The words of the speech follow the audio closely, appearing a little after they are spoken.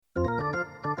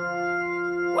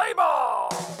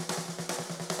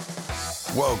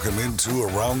Welcome into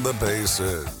Around the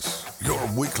Bases, your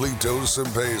weekly dose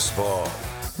of baseball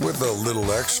with a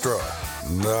little extra.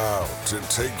 Now, to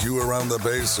take you around the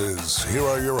bases, here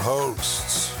are your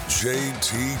hosts,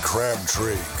 J.T.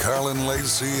 Crabtree, Colin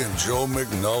Lacey, and Joe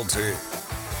McNulty.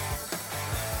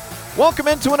 Welcome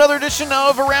into another edition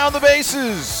of Around the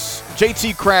Bases.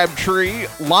 J.T. Crabtree,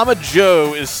 Llama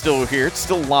Joe is still here. It's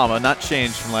still Llama, not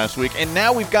changed from last week. And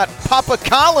now we've got Papa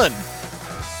Colin.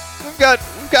 We've got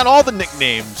all the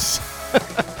nicknames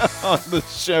on the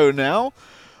show now.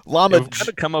 Llama, we've got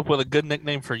to come up with a good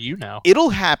nickname for you now. It'll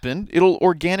happen. It'll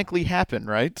organically happen,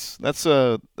 right? That's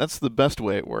the best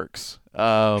way it works.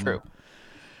 True.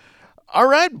 All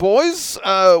right, boys.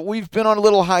 We've been on a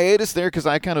little hiatus there because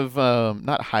I kind of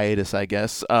not hiatus, I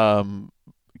guess.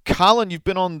 Colin, you've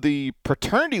been on the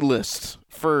paternity list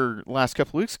for the last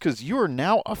couple of weeks because you are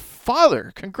now a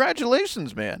father.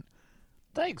 Congratulations, man.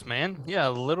 Thanks, man. Yeah, a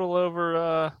little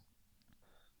over,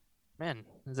 man,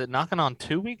 is it knocking on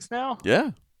 2 weeks now?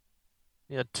 Yeah.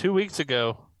 Yeah, 2 weeks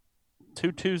ago,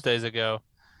 2 Tuesdays ago,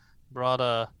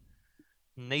 brought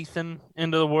Nathan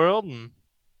into the world, and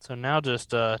so now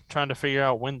just trying to figure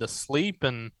out when to sleep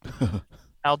and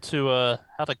how to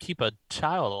keep a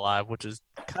child alive, which is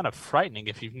kind of frightening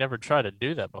if you've never tried to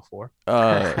do that before.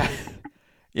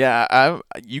 Yeah,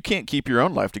 you can't keep your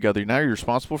own life together. Now you're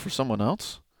responsible for someone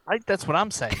else. Right, that's what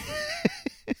I'm saying.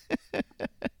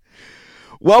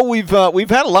 Well, we've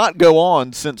had a lot go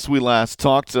on since we last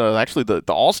talked. Actually, the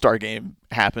All-Star game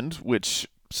happened, which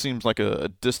seems like a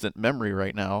distant memory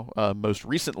right now. Most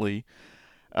recently,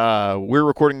 we're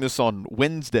recording this on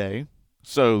Wednesday,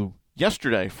 so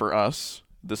yesterday for us,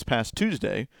 this past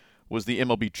Tuesday, was the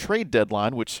MLB Trade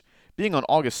Deadline, which, being on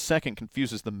August 2nd,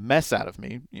 confuses the mess out of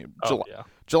me.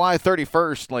 July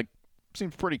 31st,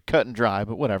 seems pretty cut and dry,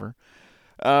 but whatever.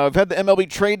 We've had the MLB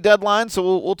Trade Deadline,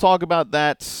 so we'll talk about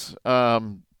that.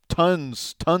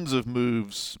 Tons of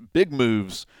moves, big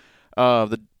moves.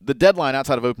 The deadline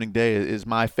outside of opening day is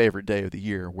my favorite day of the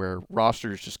year, where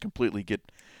rosters just completely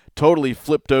get totally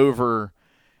flipped over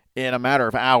in a matter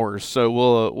of hours. So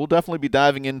we'll definitely be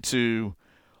diving into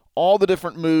all the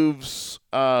different moves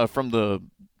from the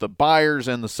buyers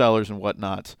and the sellers and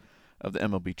whatnot of the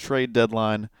MLB Trade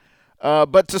Deadline.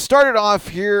 But to start it off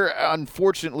here,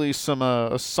 unfortunately,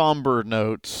 some somber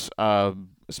notes,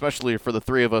 especially for the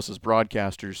three of us as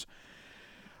broadcasters.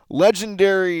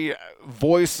 Legendary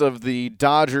voice of the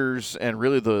Dodgers and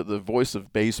really the voice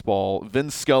of baseball,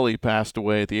 Vin Scully, passed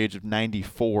away at the age of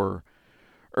 94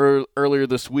 earlier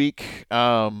this week.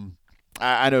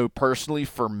 I know personally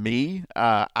for me,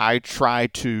 I try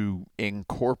to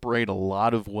incorporate a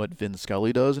lot of what Vin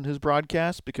Scully does in his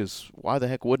broadcast because why the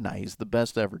heck wouldn't I? He's the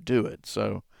best to ever do it.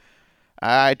 So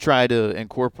I try to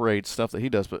incorporate stuff that he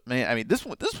does. But man, I mean, this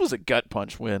was a gut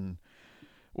punch when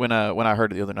I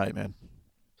heard it the other night, man.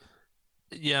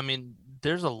 Yeah, I mean,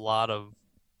 there's a lot of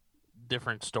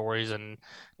different stories, and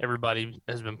everybody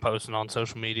has been posting on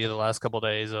social media the last couple of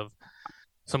days of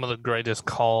some of the greatest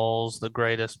calls, the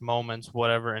greatest moments,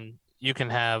 whatever. And you can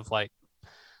have like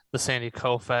the Sandy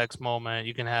Koufax moment,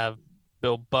 you can have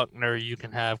Bill Buckner, you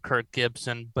can have Kirk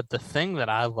Gibson. But the thing that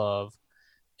I love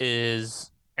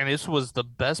is, and this was the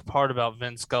best part about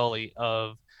Vin Scully,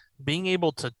 of being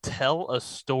able to tell a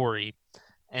story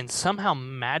and somehow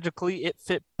magically it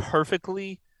fit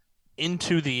perfectly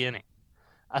into the inning.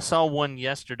 I saw one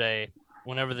yesterday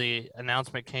whenever the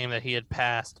announcement came that he had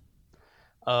passed.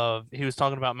 He was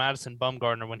talking about Madison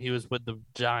Bumgarner when he was with the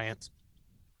Giants,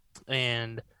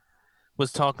 and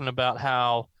was talking about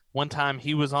how one time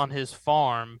he was on his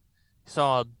farm, he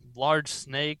saw a large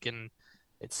snake and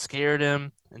it scared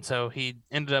him, and so he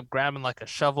ended up grabbing like a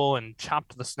shovel and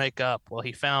chopped the snake up. Well,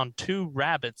 he found 2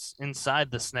 rabbits inside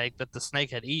the snake that the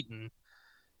snake had eaten,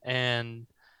 and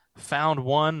found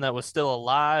one that was still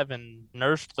alive and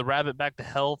nursed the rabbit back to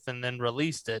health and then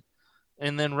released it.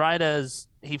 And then right as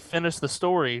he finished the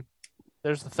story,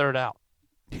 there's the 3rd out.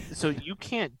 So you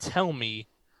can't tell me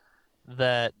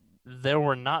that there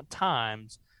were not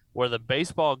times where the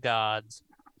baseball gods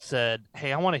said,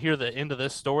 hey, I want to hear the end of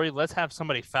this story. Let's have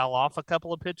somebody foul off a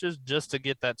couple of pitches just to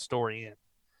get that story in.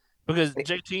 Because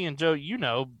JT and Joe,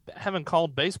 having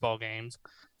called baseball games,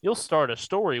 you'll start a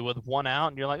story with 1 out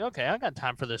and you're like, okay, I got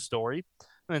time for this story.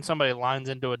 And then somebody lines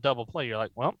into a double play. You're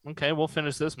like, well, okay, we'll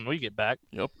finish this when we get back.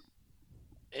 Yep.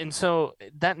 And so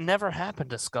that never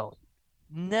happened to Scully.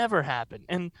 Never happened.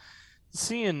 And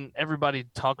seeing everybody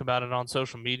talk about it on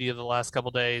social media the last couple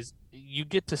of days, you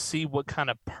get to see what kind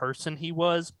of person he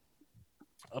was.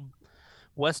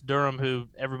 Wes Durham, who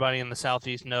everybody in the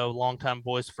Southeast know, longtime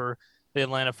voice for the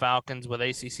Atlanta Falcons with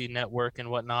ACC Network and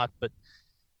whatnot, but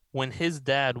when his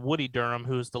dad, Woody Durham,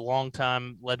 who's the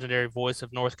longtime legendary voice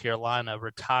of North Carolina,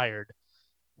 retired.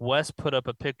 Wes put up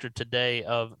a picture today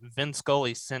of Vin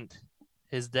Scully sent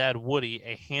his dad, Woody,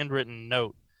 a handwritten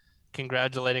note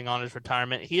congratulating on his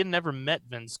retirement. He had never met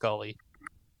Vin Scully,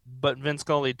 but Vin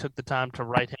Scully took the time to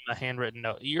write him a handwritten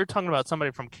note. You're talking about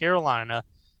somebody from Carolina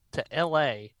to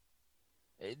LA.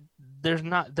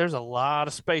 There's a lot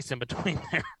of space in between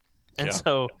there. And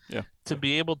so to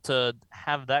be able to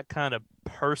have that kind of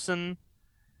person,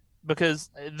 because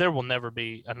there will never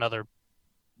be another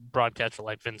broadcaster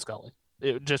like Vin Scully.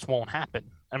 It just won't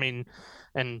happen. I mean,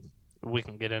 and we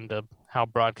can get into how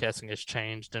broadcasting has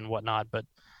changed and whatnot, but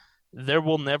there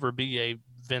will never be a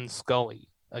Vin Scully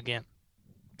again.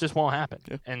 Just won't happen.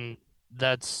 Yeah. And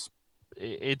it's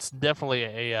definitely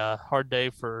a hard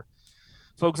day for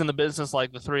folks in the business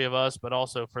like the three of us, but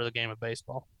also for the game of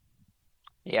baseball.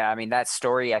 Yeah, I mean, that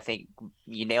story, I think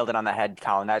you nailed it on the head,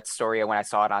 Colin. That story, when I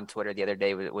saw it on Twitter the other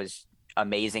day, was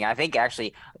amazing. I think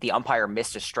actually the umpire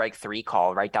missed a strike 3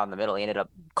 call right down the middle. He ended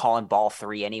up calling ball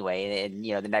 3 anyway. And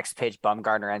the next pitch,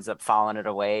 Bumgarner ends up fouling it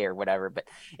away or whatever. But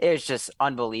it was just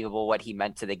unbelievable what he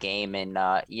meant to the game. And,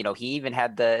 he even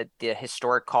had the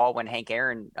historic call when Hank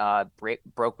Aaron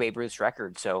broke Babe Ruth's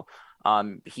record. So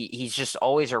he's just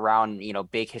always around,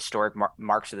 big historic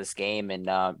marks of this game,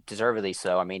 and deservedly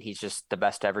so. I mean, he's just the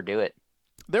best to ever do it.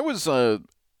 There was an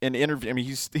interview. I mean,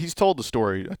 he's told the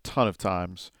story a ton of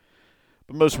times.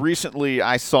 But most recently,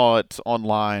 I saw it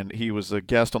online. He was a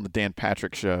guest on the Dan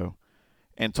Patrick Show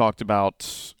and talked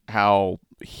about how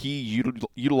he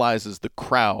utilizes the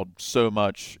crowd so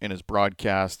much in his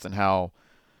broadcasts, and how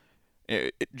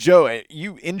Joe,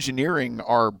 you engineering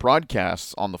our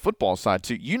broadcasts on the football side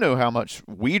too. You know how much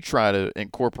we try to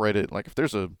incorporate it. Like if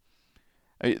there's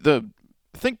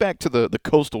think back to the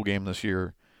Coastal game this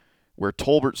year, where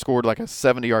Tolbert scored like a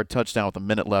 70-yard touchdown with a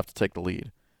minute left to take the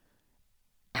lead.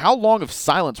 How long of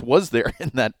silence was there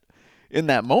in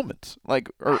that moment? Like,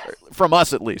 or from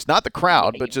us at least, not the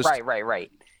crowd, but just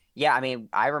right. Yeah, I mean,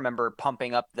 I remember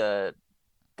pumping up the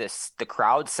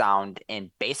crowd sound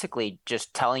and basically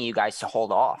just telling you guys to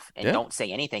hold off and don't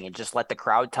say anything and just let the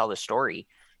crowd tell the story,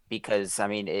 because I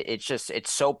mean,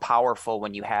 it's so powerful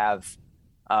when you have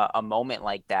a moment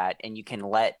like that and you can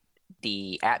let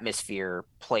the atmosphere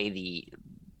play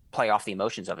off the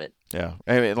emotions of it. Yeah,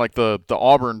 I mean, like the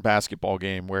Auburn basketball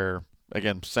game where,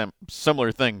 again,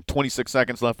 similar thing, 26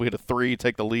 seconds left, we hit a 3,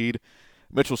 take the lead.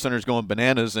 Mitchell Center's going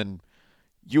bananas, and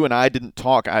you and I didn't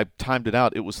talk. I timed it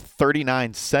out. It was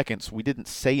 39 seconds. We didn't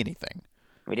say anything.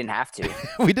 We didn't have to.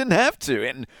 We didn't have to,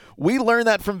 and we learned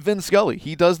that from Vin Scully.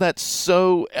 He does that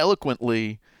so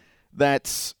eloquently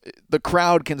that the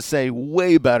crowd can say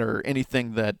way better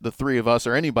anything that the three of us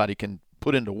or anybody can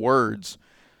put into words.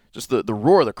 Just the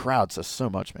roar of the crowd says so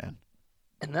much, man.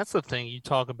 And that's the thing you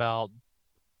talk about,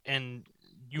 and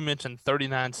you mentioned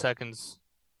 39 seconds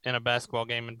in a basketball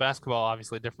game. And basketball,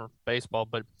 obviously different from baseball,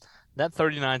 but that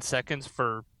 39 seconds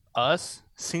for us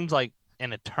seems like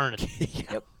an eternity.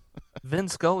 Yep. Vin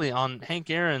Scully on Hank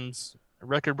Aaron's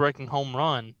record-breaking home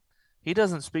run, he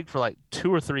doesn't speak for like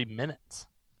 2 or 3 minutes.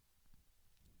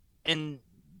 And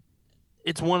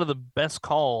it's one of the best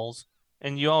calls,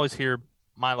 and you always hear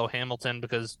Milo Hamilton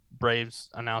because Braves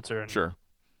announcer, and sure,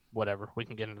 whatever, we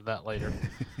can get into that later.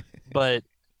 But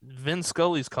Vin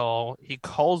Scully's call, he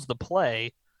calls the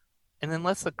play and then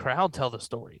lets the crowd tell the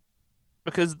story,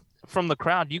 because from the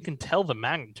crowd you can tell the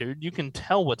magnitude, you can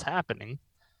tell what's happening.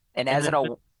 And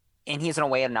he's an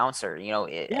away announcer,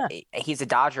 he's a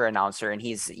Dodger announcer, and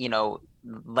he's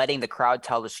letting the crowd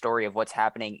tell the story of what's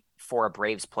happening for a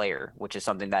Braves player, which is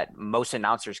something that most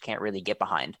announcers can't really get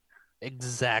behind.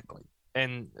 Exactly.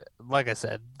 And like I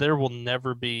said, there will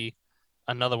never be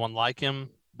another one like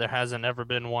him. There hasn't ever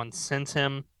been one since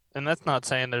him. And that's not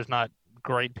saying there's not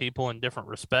great people in different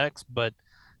respects, but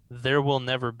there will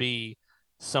never be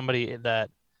somebody that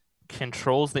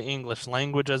controls the English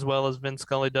language as well as Vin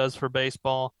Scully does for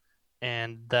baseball,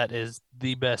 and that is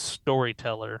the best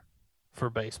storyteller for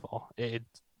baseball. It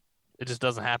just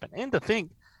doesn't happen. And to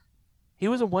think, he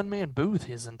was a one-man booth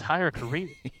his entire career.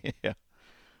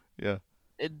 Yeah.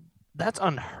 That's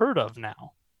unheard of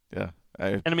now. Yeah.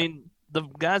 And I mean, the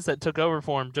guys that took over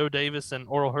for him, Joe Davis and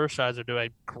Oral Hershiser, do a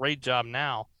great job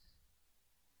now.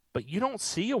 But you don't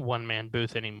see a one-man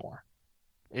booth anymore.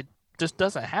 It just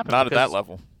doesn't happen. Not at that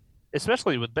level.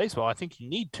 Especially with baseball. I think you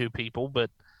need 2 people,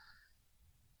 but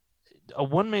a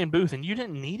one-man booth, and you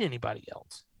didn't need anybody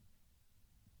else.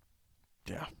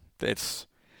 Yeah. It's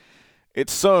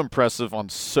so impressive on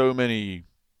so many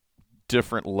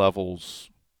different levels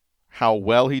how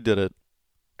well he did it,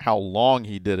 how long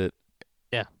he did it,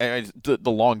 Yeah. And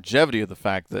the longevity of the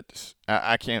fact that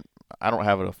I don't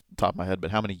have it off the top of my head,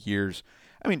 but how many years?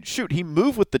 I mean, shoot, he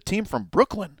moved with the team from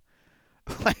Brooklyn.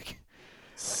 Like,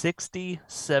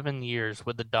 67 years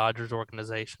with the Dodgers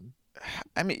organization.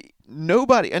 I mean,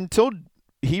 nobody until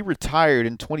he retired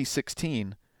in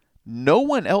 2016. No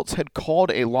one else had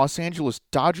called a Los Angeles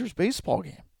Dodgers baseball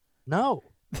game. No.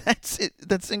 That's it.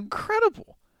 That's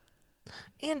incredible.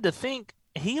 And to think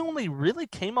he only really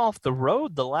came off the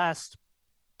road the last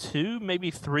 2, maybe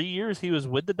 3 years he was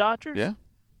with the Dodgers. Yeah.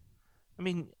 I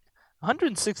mean,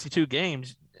 162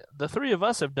 games. The three of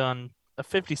us have done a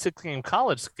 56-game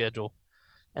college schedule,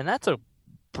 and that's a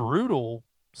brutal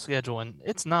schedule. And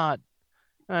it's not.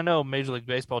 And I know Major League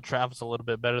Baseball travels a little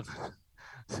bit better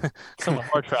than some of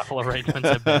our travel arrangements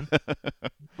have been,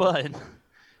 but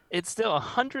it's still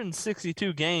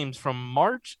 162 games from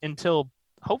March until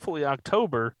hopefully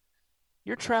October.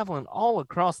 You're traveling all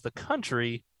across the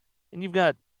country, and you've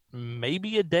got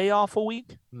maybe a day off a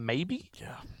week, maybe.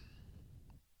 Yeah.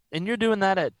 And you're doing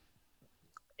that at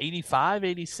 85,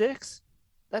 86?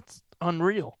 That's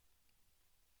unreal.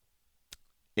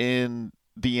 In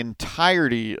the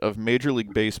entirety of Major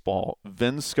League Baseball,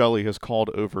 Vin Scully has called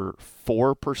over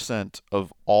 4%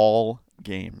 of all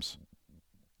games.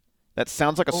 That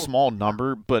sounds like a small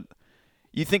number, but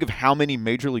you think of how many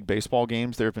Major League Baseball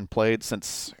games there have been played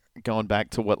since going back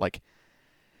to what, like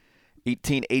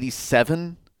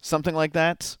 1887, something like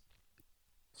that.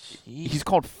 Jeez. He's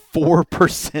called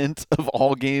 4% of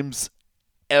all games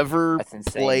ever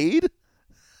played.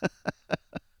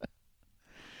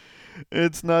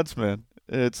 It's nuts, man.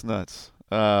 It's nuts.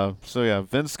 So yeah,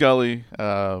 Vin Scully,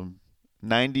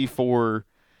 94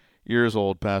 years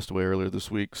old, passed away earlier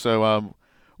this week. So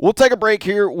we'll take a break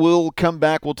here. We'll come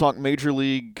back. We'll talk Major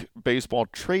League Baseball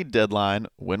trade deadline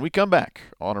when we come back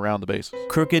on Around the Bases.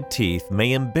 Crooked teeth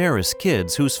may embarrass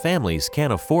kids whose families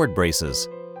can't afford braces,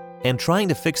 and trying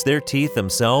to fix their teeth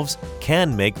themselves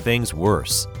can make things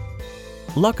worse.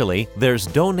 Luckily, there's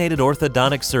Donated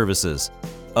Orthodontic Services,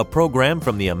 a program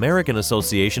from the American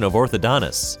Association of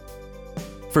Orthodontists.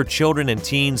 For children and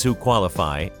teens who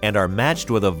qualify and are matched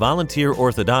with a volunteer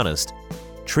orthodontist,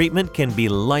 treatment can be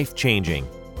life-changing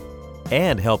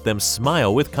and help them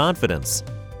smile with confidence.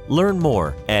 Learn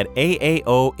more at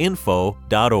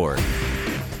aaoinfo.org.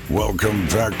 Welcome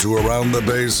back to Around the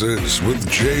Bases with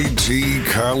JT,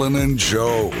 Colin, and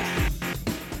Joe.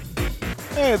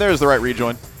 Hey, there's the right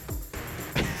rejoin.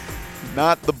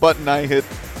 Not the button I hit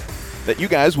that you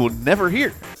guys will never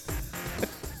hear.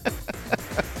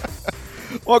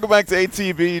 Welcome back to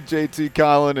ATB, JT,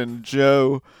 Colin, and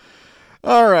Joe.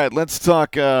 All right, let's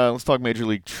talk Major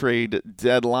League Trade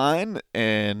Deadline,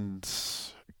 and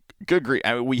good grief,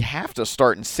 I mean, we have to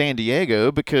start in San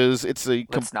Diego because it's a.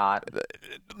 Let's not.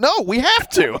 No, we have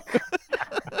to.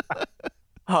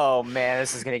 Oh man,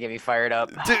 this is gonna get me fired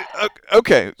up. Dude,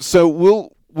 okay, so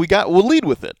we'll lead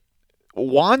with it.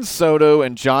 Juan Soto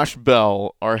and Josh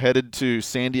Bell are headed to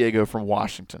San Diego from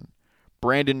Washington.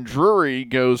 Brandon Drury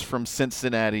goes from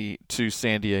Cincinnati to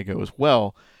San Diego as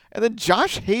well. And then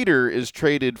Josh Hader is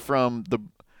traded from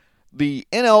the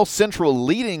NL Central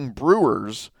leading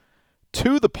Brewers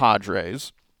to the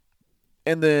Padres.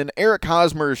 And then Eric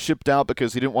Hosmer is shipped out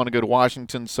because he didn't want to go to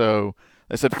Washington. So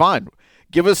they said, fine,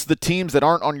 give us the teams that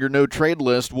aren't on your no-trade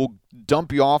list. We'll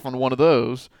dump you off on one of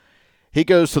those. He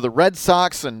goes to the Red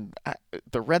Sox, and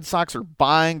the Red Sox are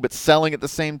buying but selling at the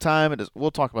same time.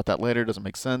 We'll talk about that later. It doesn't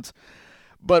make sense.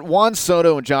 But Juan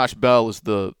Soto and Josh Bell is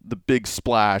the big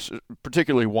splash,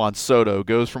 particularly Juan Soto,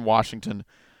 goes from Washington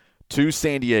to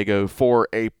San Diego for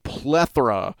a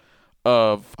plethora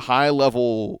of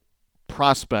high-level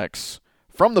prospects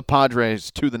from the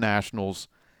Padres to the Nationals.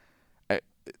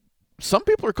 Some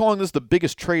people are calling this the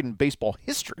biggest trade in baseball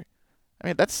history. I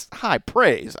mean, that's high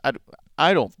praise.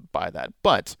 I don't buy that,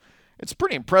 but it's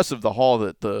pretty impressive the haul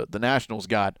that the Nationals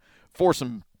got for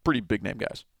some pretty big-name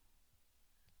guys.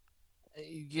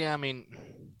 Yeah, I mean,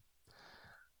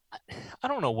 I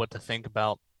don't know what to think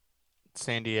about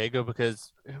San Diego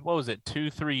because, what was it,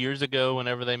 2-3 years ago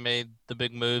whenever they made the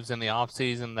big moves in the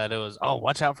offseason that it was, oh,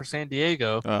 watch out for San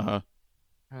Diego. Uh-huh.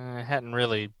 It hadn't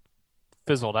really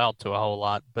fizzled out to a whole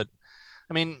lot, but,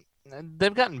 I mean,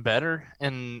 they've gotten better,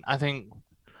 and I think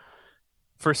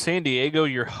for San Diego,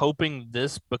 you're hoping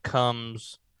this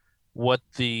becomes what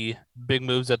the big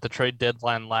moves at the trade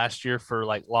deadline last year for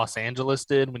like Los Angeles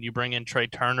did when you bring in Trey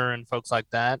Turner and folks like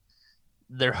that.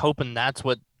 They're hoping that's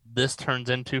what this turns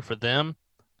into for them.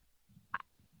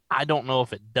 I don't know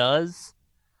if it does.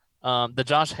 The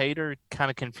Josh Hader kind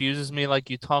of confuses me like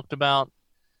you talked about.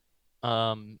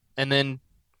 And then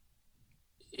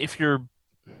if you're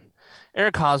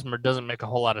Eric Hosmer doesn't make a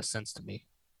whole lot of sense to me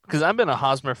because I've been a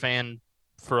Hosmer fan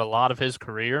for a lot of his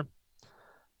career,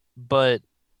 but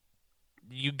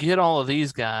you get all of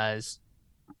these guys,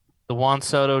 the Juan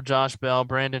Soto, Josh Bell,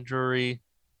 Brandon Drury,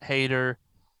 Hader,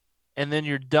 and then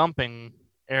you're dumping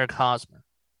Eric Hosmer.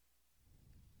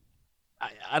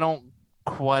 I don't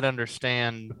quite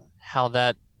understand how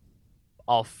that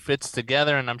all fits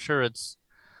together, and I'm sure it's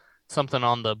something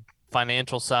on the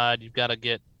financial side. You've got to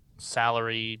get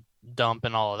salary dump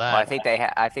and all of that. Well, I think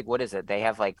I think what is it? They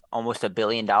have like almost $1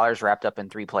 billion wrapped up in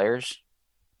 3 players.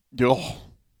 Oh.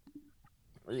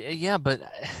 Yeah, but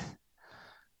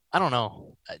I don't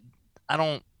know. I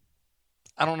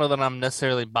don't know that I'm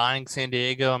necessarily buying San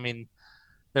Diego. I mean,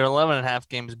 they're 11.5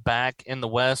 games back in the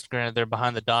West. Granted, they're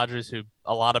behind the Dodgers, who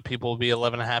a lot of people will be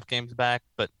 11.5 games back,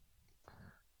 but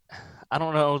I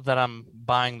don't know that I'm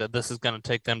buying that this is going to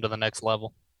take them to the next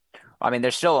level. I mean,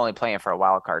 they're still only playing for a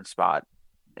wild card spot.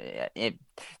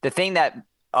 The thing that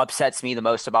upsets me the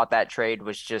most about that trade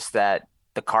was just that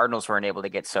the Cardinals weren't able to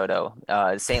get Soto.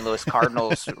 St. Louis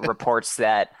Cardinals reports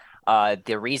that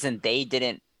the reason they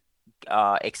didn't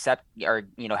accept or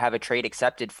have a trade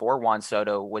accepted for Juan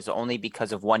Soto was only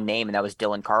because of one name, and that was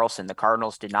Dylan Carlson. The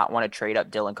Cardinals did not want to trade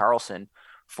up Dylan Carlson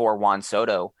for Juan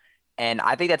Soto. And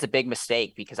I think that's a big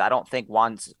mistake because I don't think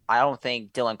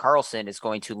Dylan Carlson is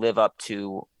going to live up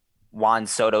to Juan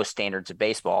Soto standards of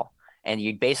baseball. And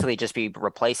you'd basically just be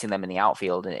replacing them in the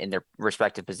outfield in their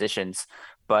respective positions.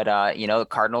 But, the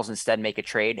Cardinals instead make a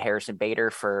trade, Harrison Bader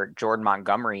for Jordan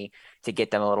Montgomery, to get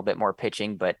them a little bit more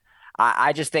pitching. But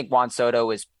I just think Juan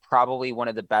Soto is probably one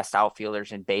of the best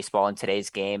outfielders in baseball in today's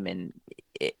game. And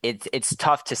it's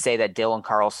tough to say that Dylan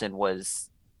Carlson was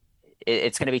 –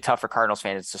 it's going to be tough for Cardinals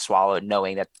fans to swallow,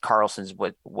 knowing that Carlson's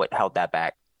what held that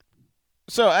back.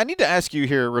 So I need to ask you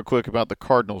here real quick about the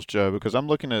Cardinals, Joe, because I'm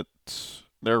looking at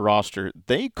their roster.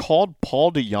 They called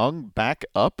Paul DeJong back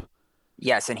up?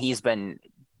 Yes, and he's been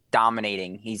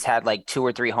dominating. He's had like 2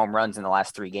 or 3 home runs in the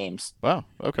last 3 games. Wow,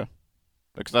 okay.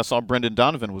 Because I saw Brendan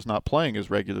Donovan was not playing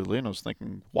as regularly, and I was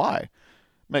thinking, why?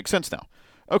 Makes sense now.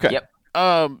 Okay. Yep.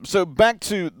 So back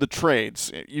to the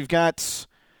trades. You've got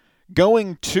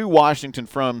going to Washington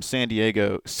from San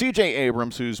Diego, C.J.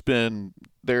 Abrams, who's been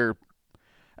there.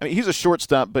 I mean, he's a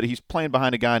shortstop, but he's playing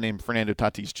behind a guy named Fernando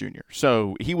Tatis Jr.,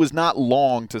 so he was not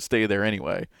long to stay there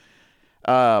anyway.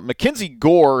 Mackenzie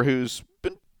Gore, who's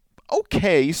been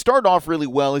okay. He started off really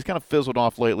well. He's kind of fizzled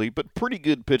off lately, but pretty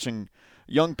good pitching,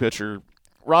 young pitcher.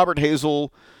 Robert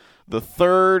Hazel the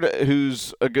third,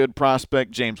 who's a good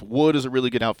prospect. James Wood is a really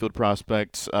good outfield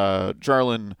prospect.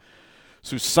 Jarlin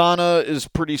Susana is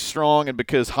pretty strong, and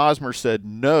because Hosmer said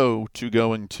no to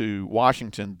going to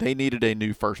Washington, they needed a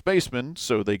new first baseman,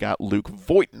 so they got Luke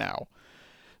Voit now.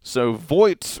 So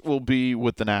Voit will be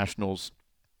with the Nationals.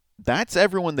 That's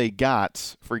everyone they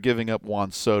got for giving up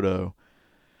Juan Soto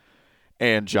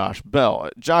and Josh Bell.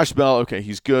 Josh Bell, okay,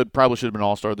 he's good. Probably should have been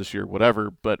All-Star this year, whatever.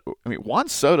 But, I mean, Juan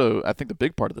Soto, I think the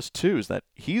big part of this, too, is that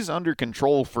he's under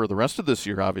control for the rest of this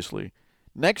year, obviously,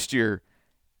 next year,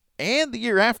 and the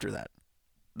year after that.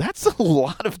 That's a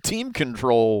lot of team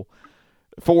control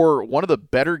for one of the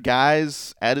better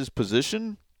guys at his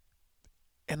position.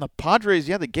 And the Padres,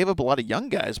 yeah, they gave up a lot of young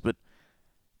guys, but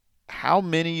how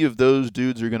many of those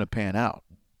dudes are going to pan out?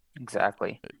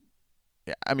 Exactly.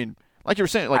 Yeah, I mean, like you were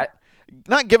saying,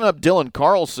 not giving up Dylan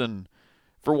Carlson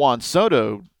for Juan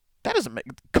Soto, that doesn't make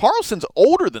 – Carlson's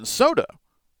older than Soto.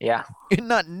 Yeah. And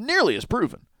not nearly as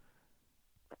proven.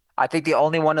 I think the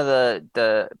only one of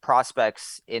the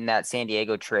prospects in that San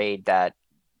Diego trade that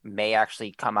may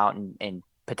actually come out and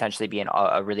potentially be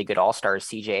a really good all-star is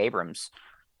C.J. Abrams.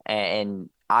 And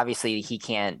obviously he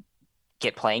can't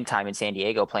get playing time in San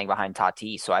Diego playing behind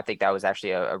Tatis. So I think that was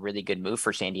actually a really good move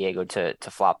for San Diego to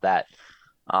flop that.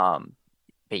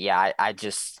 But yeah, I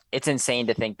just – it's insane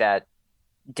to think that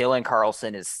Dylan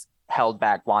Carlson has held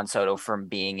back Juan Soto from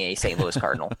being a St. Louis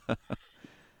Cardinal.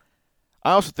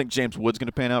 I also think James Wood's going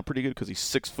to pan out pretty good because he's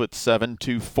 6'7",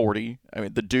 240. I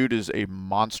mean, the dude is a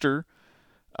monster.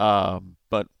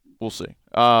 But we'll see.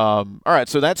 All right,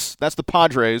 so that's the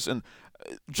Padres. And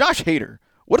Josh Hader,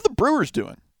 what are the Brewers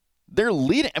doing? They're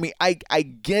leading. I mean, I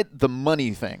get the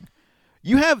money thing.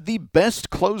 You have the best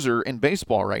closer in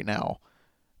baseball right now,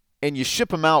 and you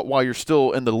ship him out while you're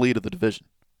still in the lead of the division.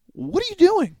 What are you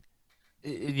doing?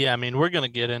 Yeah, I mean, we're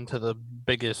going to get into the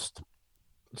biggest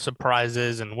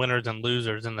surprises and winners and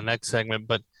losers in the next segment,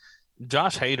 but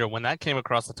Josh Hader, when that came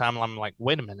across the timeline, I'm like,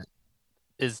 wait a minute.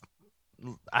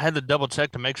 I had to double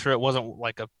check to make sure it wasn't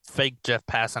like a fake Jeff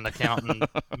Passan account and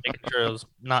making sure it was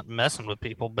not messing with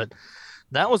people, but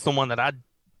that was the one that I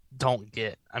don't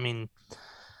get. I mean,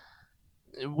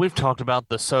 we've talked about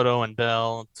the Soto and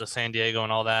Bell to San Diego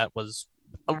and all that was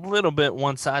a little bit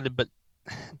one-sided, but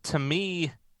to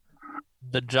me,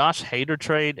 the Josh Hader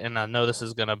trade, and I know this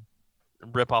is going to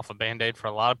rip off a Band-Aid for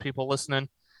a lot of people listening,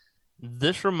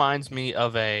 this reminds me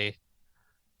of I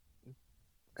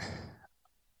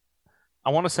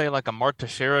want to say like a Mark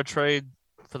Teixeira trade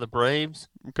for the Braves,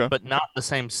 Okay. but not the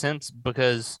same sense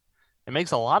because it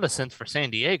makes a lot of sense for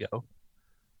San Diego.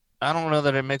 I don't know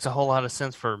that it makes a whole lot of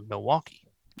sense for Milwaukee.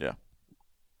 Yeah.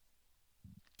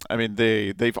 I mean,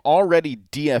 they've already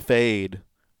DFA'd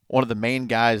one of the main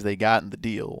guys they got in the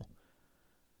deal.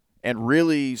 And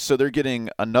really, so they're getting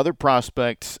another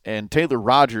prospect and Taylor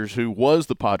Rogers, who was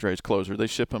the Padres closer. They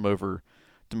ship him over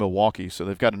to Milwaukee, so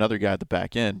they've got another guy at the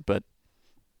back end. But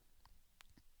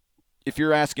if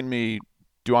you're asking me,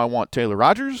 do I want Taylor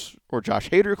Rogers or Josh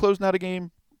Hader closing out a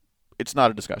game, it's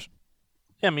not a discussion.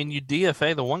 Yeah, I mean, you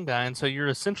DFA the one guy, and so you're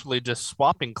essentially just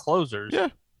swapping closers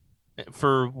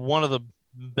for one of the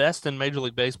best in Major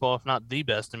League Baseball, if not the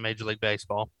best in Major League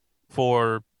Baseball,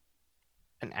 for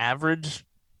an average,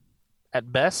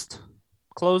 at best,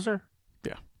 closer.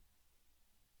 Yeah.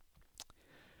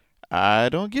 I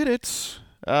don't get it.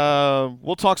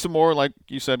 We'll talk some more, like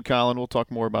you said, Colin. We'll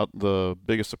talk more about the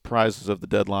biggest surprises of the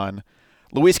deadline.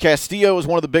 Luis Castillo is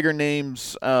one of the bigger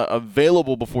names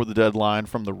available before the deadline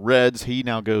from the Reds. He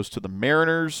now goes to the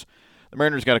Mariners. The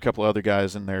Mariners got a couple other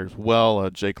guys in there as well.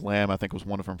 Jake Lamb, I think, was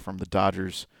one of them from the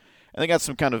Dodgers. And they got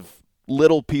some kind of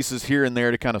little pieces here and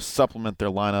there to kind of supplement their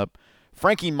lineup.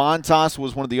 Frankie Montas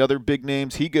was one of the other big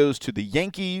names. He goes to the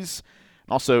Yankees.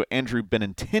 And also, Andrew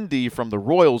Benintendi from the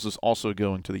Royals is also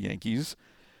going to the Yankees.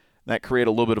 That created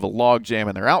a little bit of a logjam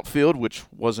in their outfield, which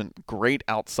wasn't great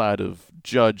outside of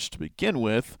Judge to begin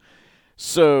with.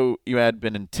 So you add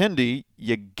Benintendi,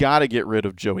 you got to get rid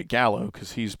of Joey Gallo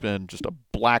because he's been just a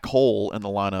black hole in the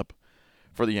lineup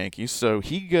for the Yankees. So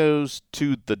he goes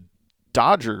to the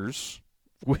Dodgers,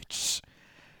 which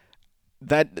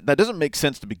that doesn't make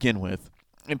sense to begin with.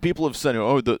 And people have said,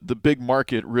 oh, the big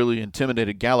market really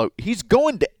intimidated Gallo. He's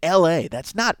going to L.A.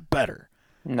 That's not better.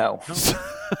 No. So,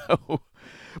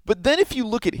 but then if you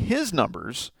look at his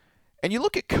numbers and you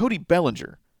look at Cody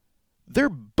Bellinger, they're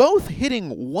both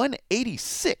hitting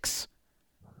 186.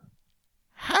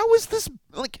 How is this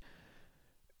like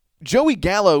Joey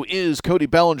Gallo is Cody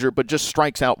Bellinger but just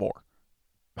strikes out more?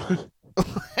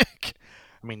 Like,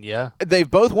 I mean, yeah. They've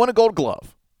both won a Gold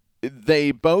Glove.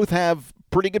 They both have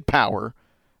pretty good power.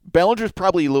 Bellinger's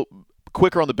probably a little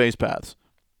quicker on the base paths.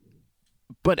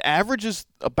 But average is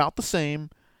about the same.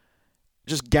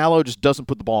 Just Gallo just doesn't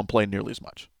put the ball in play nearly as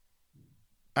much.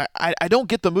 I don't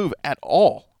get the move at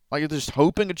all. Like, you're just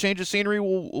hoping a change of scenery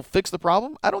will fix the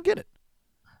problem? I don't get it.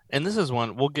 And this is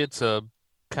one, we'll get to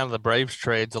kind of the Braves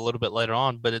trades a little bit later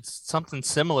on, but it's something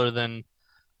similar than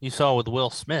you saw with Will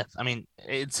Smith. I mean,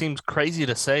 it seems crazy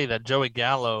to say that Joey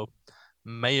Gallo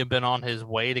may have been on his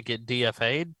way to get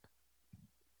DFA'd,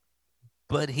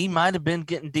 but he might have been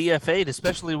getting DFA'd,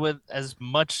 especially with as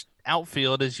much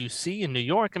outfield as you see in New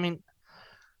York. I mean,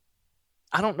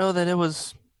 I don't know that it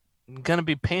was going to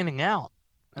be panning out.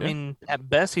 I mean, at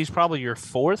best, he's probably your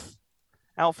fourth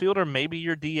outfielder, maybe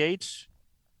your DH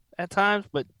at times.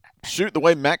 But shoot, the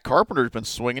way Matt Carpenter's been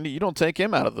swinging, you don't take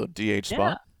him out of the DH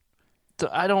spot. So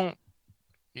I don't.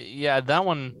 Yeah, that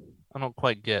one I don't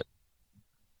quite get.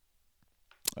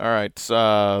 All right,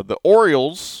 the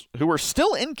Orioles, who are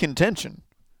still in contention,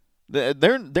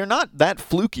 they're not that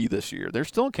fluky this year. They're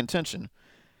still in contention.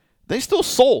 They still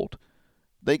sold.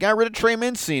 They got rid of Trey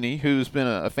Mancini, who's been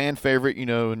a fan favorite,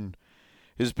 and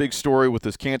his big story with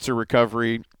his cancer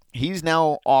recovery. He's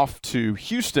now off to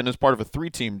Houston as part of a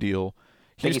 3-team deal.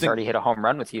 I think he's already hit a home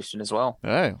run with Houston as well.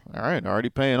 Hey, all right, already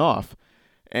paying off.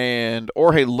 And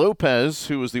Jorge Lopez,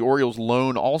 who was the Orioles'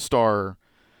 lone all-star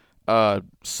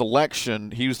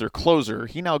selection, he was their closer.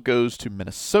 He now goes to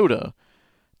Minnesota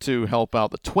to help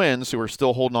out the Twins, who are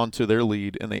still holding on to their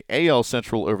lead in the AL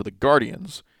Central over the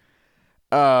Guardians.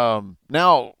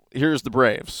 Now, here's the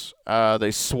Braves.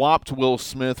 They swapped Will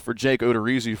Smith for Jake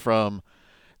Odorizzi from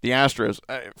the Astros.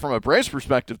 From a Braves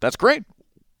perspective, that's great.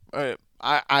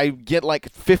 I get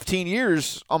like 15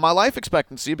 years on my life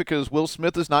expectancy because Will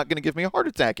Smith is not going to give me a heart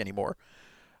attack anymore.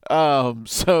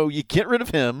 So you get rid of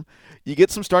him. You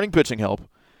get some starting pitching help.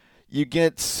 You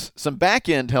get some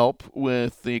back-end help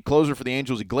with the closer for the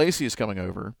Angels, Iglesias, coming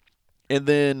over. And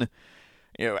then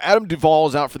Adam Duvall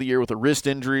is out for the year with a wrist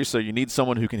injury, so you need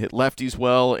someone who can hit lefties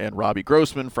well, and Robbie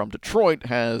Grossman from Detroit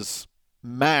has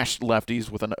mashed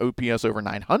lefties with an OPS over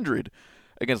 900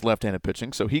 against left-handed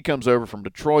pitching, so he comes over from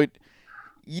Detroit.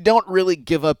 You don't really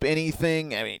give up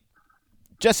anything. I mean,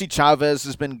 Jesse Chavez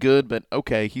has been good, but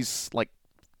okay, he's like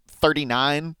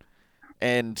 39,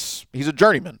 and he's a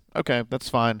journeyman. Okay, that's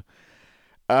fine.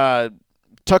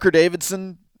 Tucker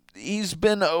Davidson, he's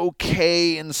been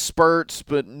okay in spurts,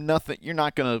 but nothing. You're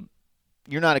not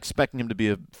expecting him to be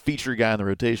a feature guy in the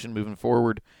rotation moving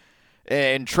forward.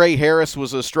 And Trey Harris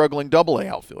was a struggling Double-A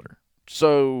outfielder.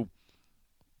 So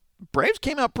Braves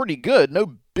came out pretty good.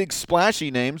 No big splashy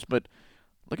names, but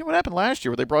look at what happened last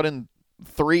year where they brought in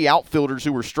 3 outfielders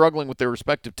who were struggling with their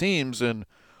respective teams, and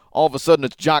all of a sudden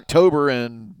it's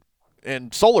Jocktober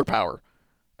and solar power.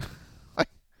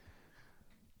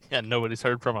 Yeah, nobody's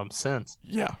heard from him since.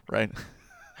 Yeah, right.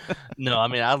 No, I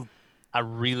mean, I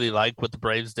really like what the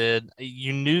Braves did.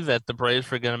 You knew that the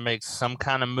Braves were going to make some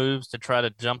kind of moves to try to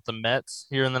jump the Mets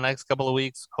here in the next couple of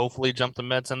weeks, hopefully jump the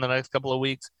Mets in the next couple of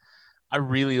weeks. I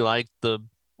really like the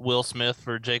Will Smith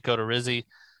for Jake Odorizzi.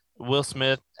 Will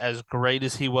Smith, as great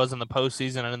as he was in the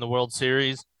postseason and in the World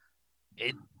Series,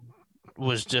 it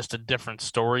was just a different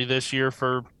story this year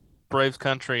for Braves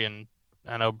country, and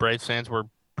I know Braves fans were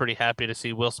pretty happy to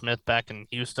see Will Smith back in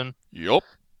Houston. Yup.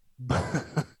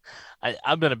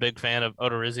 I've been a big fan of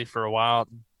Odorizzi for a while.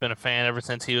 Been a fan ever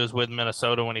since he was with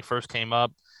Minnesota when he first came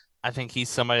up. I think he's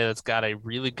somebody that's got a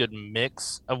really good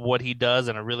mix of what he does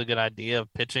and a really good idea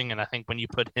of pitching. And I think when you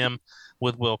put him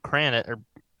with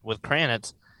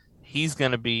Kranitz, he's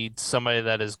going to be somebody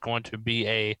that is going to be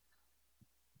a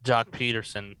Jock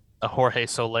Peterson, a Jorge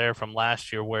Soler from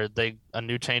last year, where a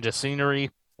new change of scenery,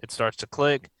 it starts to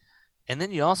click. And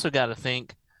then you also got to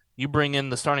think, you bring in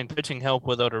the starting pitching help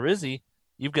with Odorizzi,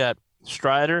 you've got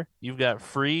Strider, you've got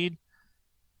Fried,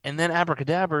 and then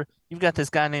abracadabra, you've got this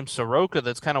guy named Soroka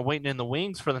that's kind of waiting in the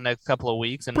wings for the next couple of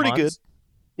weeks and pretty months.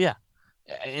 Good. Yeah,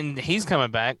 and he's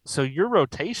coming back. So your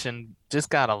rotation just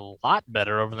got a lot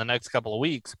better over the next couple of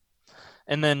weeks.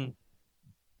 And then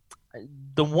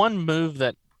the one move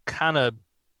that kind of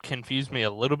confused me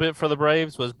a little bit for the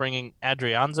Braves was bringing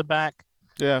Adrianza back.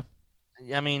 Yeah.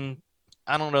 I mean,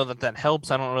 I don't know that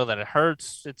helps. I don't know that it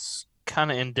hurts. It's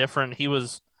kind of indifferent. He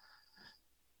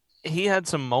had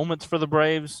some moments for the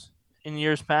Braves in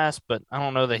years past, but I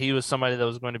don't know that he was somebody that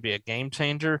was going to be a game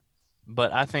changer.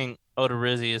 But I think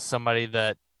Odorizzi is somebody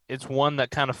that it's one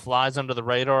that kind of flies under the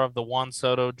radar of the Juan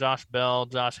Soto, Josh Bell,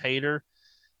 Josh Hader.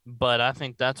 But I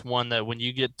think that's one that when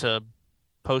you get to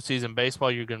postseason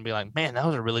baseball, you're going to be like, man, that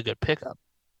was a really good pickup.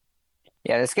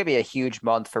 Yeah, this could be a huge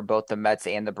month for both the Mets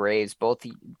and the Braves. Both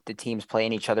the teams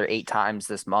playing each other 8 times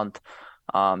this month,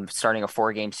 starting a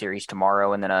 4-game series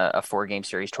tomorrow and then a 4-game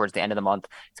series towards the end of the month.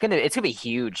 It's gonna be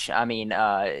huge. I mean,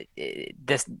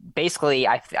 this basically,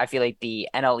 I feel like the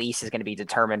NL East is going to be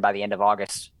determined by the end of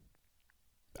August.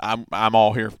 I'm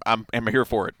all here. I'm here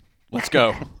for it. Let's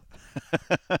go.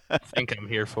 I think I'm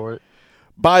here for it.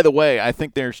 By the way, I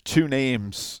think there's 2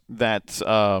 names that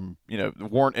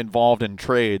weren't involved in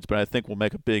trades, but I think will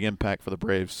make a big impact for the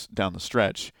Braves down the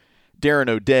stretch. Darren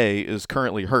O'Day is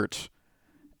currently hurt,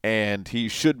 and he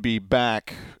should be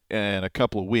back in a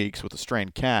couple of weeks with a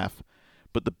strained calf.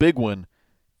 But the big one,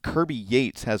 Kirby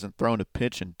Yates hasn't thrown a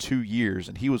pitch in 2 years,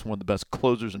 and he was one of the best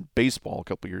closers in baseball a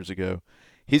couple of years ago.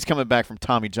 He's coming back from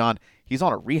Tommy John. He's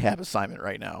on a rehab assignment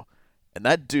right now. And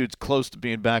that dude's close to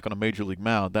being back on a major league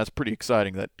mound. That's pretty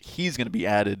exciting that he's going to be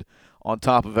added on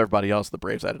top of everybody else the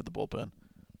Braves added to the bullpen.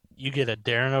 You get a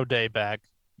Darren O'Day back.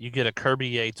 You get a Kirby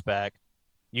Yates back.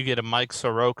 You get a Mike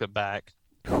Soroka back.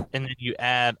 And then you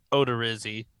add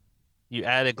Odorizzi. You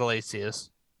add Iglesias.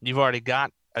 You've already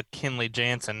got a Kenley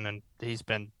Jansen, and he's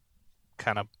been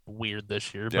kind of weird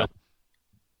this year. Yeah.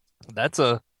 But that's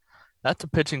a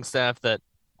pitching staff that,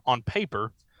 on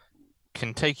paper,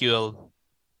 can take you a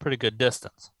pretty good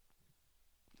distance.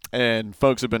 And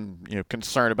folks have been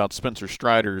concerned about Spencer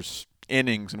Strider's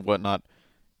innings and whatnot.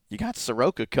 You got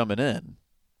Soroka coming in.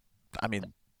 I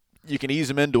mean, you can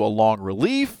ease him into a long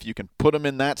relief. You can put him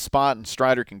in that spot, and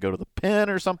Strider can go to the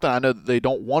pen or something. I know that they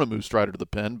don't want to move Strider to the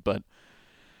pen, but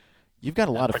you've got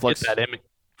a lot of flex.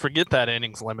 Forget that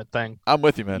innings limit thing. I'm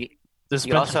with you, man.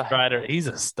 Spencer Strider, he's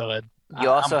a stud. You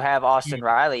also have Austin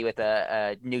Riley with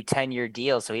a new 10-year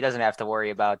deal, so he doesn't have to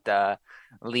worry about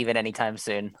leaving anytime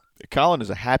soon. Colin is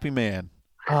a happy man.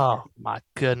 Oh my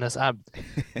goodness, I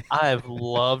have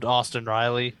loved Austin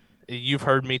Riley. You've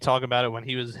heard me talk about it when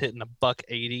he was hitting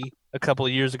 $180 a couple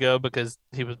of years ago because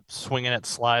he was swinging at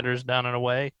sliders down and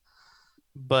away.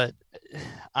 But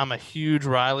I'm a huge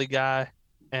Riley guy,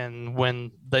 and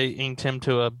when they inked him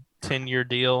to a 10-year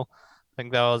deal, I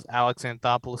think that was Alex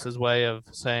Anthopoulos' way of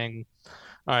saying,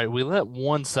 all right, we let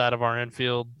one side of our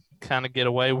infield kind of get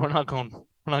away. We're not going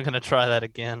to try that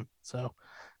again. So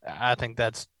I think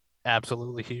that's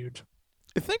absolutely huge.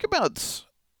 Think about,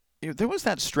 there was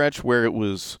that stretch where it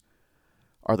was,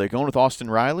 are they going with Austin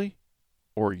Riley?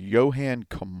 or Johan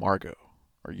Camargo?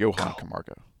 Or Johan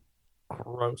Camargo.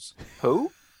 Gross.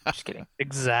 Who? Just kidding.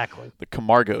 Exactly. The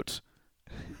Camargotes.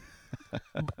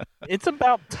 It's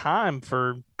about time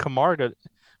for Camargo.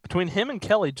 Between him and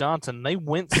Kelly Johnson, they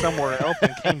went somewhere else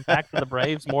and came back to the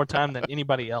Braves more time than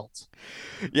anybody else.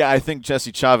 Yeah, I think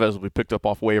Jesse Chavez will be picked up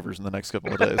off waivers in the next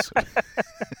couple of days.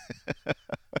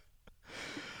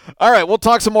 All right, we'll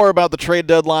talk some more about the trade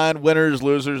deadline, winners,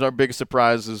 losers, our biggest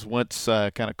surprises, what's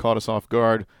kind of caught us off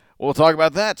guard. We'll talk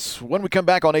about that when we come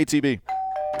back on ATB.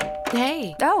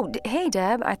 Hey. Oh, hey,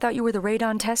 Deb. I thought you were the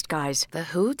radon test guys. The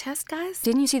who test guys?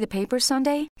 Didn't you see the papers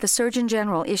Sunday? The Surgeon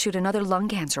General issued another lung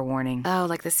cancer warning. Oh,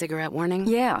 like the cigarette warning?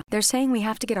 Yeah. They're saying we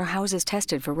have to get our houses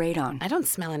tested for radon. I don't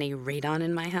smell any radon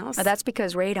in my house. That's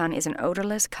because radon is an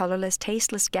odorless, colorless,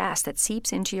 tasteless gas that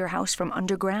seeps into your house from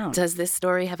underground. Does this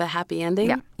story have a happy ending?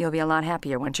 Yeah. You'll be a lot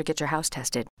happier once you get your house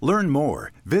tested. Learn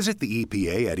more. Visit the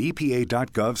EPA at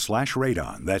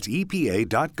epa.gov/radon. That's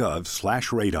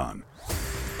epa.gov/radon.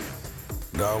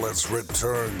 Now let's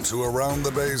return to Around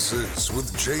the Bases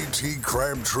with JT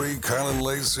Crabtree, Colin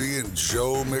Lacey, and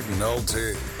Joe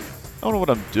McNulty. I don't know what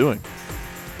I'm doing.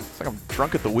 It's like I'm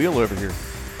drunk at the wheel over here.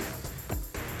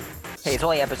 Hey, it's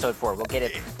only episode 4. We'll get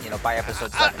it, by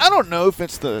episode 7. I don't know if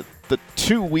it's the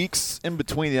 2 weeks in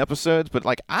between the episodes, but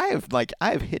I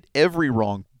have hit every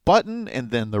wrong button,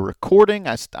 and then the recording,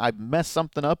 I messed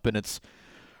something up, and it's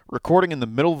recording in the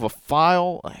middle of a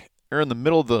file, or in the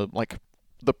middle of the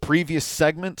previous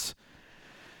segments.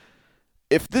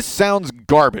 If this sounds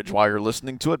garbage while you're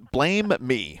listening to it, blame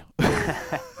me.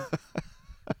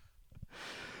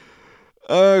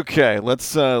 Okay,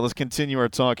 let's continue our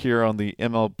talk here on the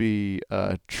MLB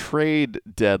trade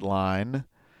deadline.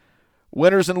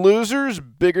 Winners and losers,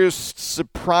 biggest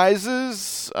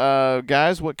surprises,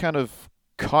 guys. What kind of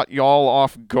caught y'all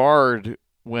off guard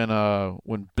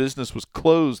when business was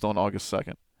closed on August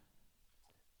 2nd?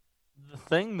 The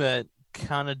thing that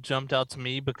kind of jumped out to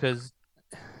me, because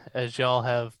as y'all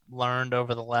have learned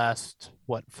over the last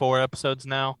 4 episodes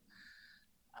now,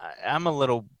 I'm a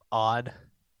little odd.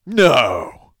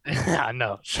 No. I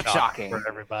know, Shocking for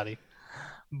everybody,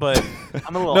 but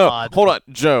I'm a little no, odd. Hold on,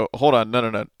 Joe. Hold on.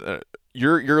 No.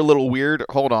 You're a little weird.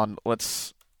 Hold on.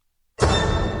 Let's.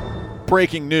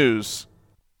 Breaking news: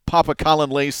 Papa Colin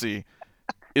Lacey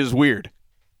is weird.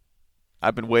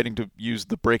 I've been waiting to use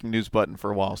the breaking news button for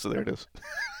a while, so there it is.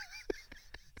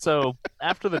 So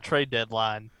after the trade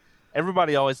deadline,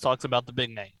 everybody always talks about the big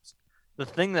names. The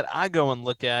thing that I go and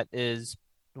look at is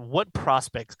what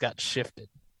prospects got shifted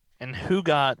and who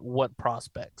got what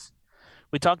prospects.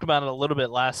 We talked about it a little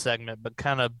bit last segment, but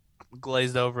kind of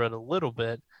glazed over it a little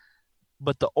bit.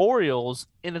 But the Orioles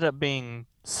ended up being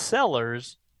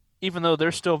sellers, even though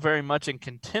they're still very much in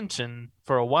contention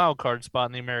for a wild card spot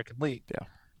in the American League. Yeah.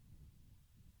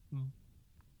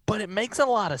 But it makes a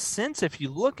lot of sense if you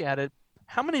look at it.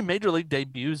 How many Major League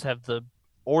debuts have the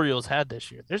Orioles had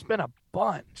this year? There's been a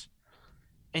bunch.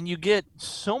 And you get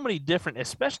so many different,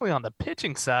 especially on the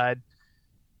pitching side,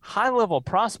 high-level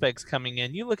prospects coming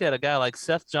in. You look at a guy like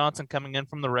Seth Johnson coming in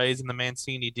from the Rays in the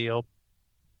Mancini deal,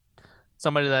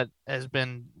 somebody that has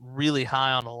been really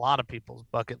high on a lot of people's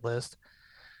bucket list.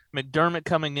 McDermott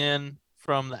coming in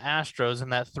from the Astros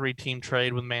in that 3-team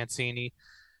trade with Mancini.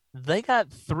 They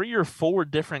got 3 or 4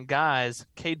 different guys,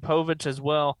 Cade Povich as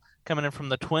well, coming in from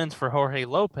the Twins for Jorge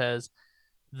Lopez.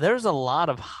 There's a lot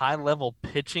of high-level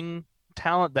pitching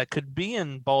talent that could be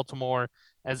in Baltimore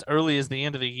as early as the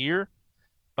end of the year.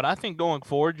 But I think going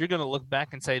forward, you're going to look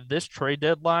back and say this trade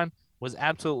deadline was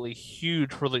absolutely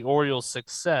huge for the Orioles'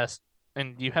 success.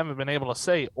 And you haven't been able to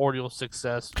say Orioles'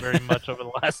 success very much over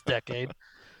the last decade.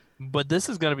 But this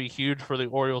is going to be huge for the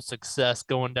Orioles' success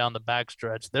going down the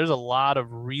backstretch. There's a lot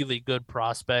of really good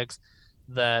prospects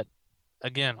that,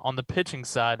 again, on the pitching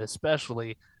side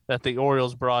especially, that the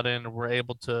Orioles brought in and were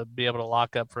able to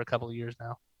lock up for a couple of years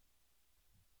now.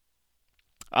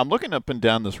 I'm looking up and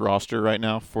down this roster right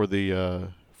now for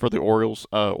the Orioles.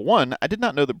 One, I did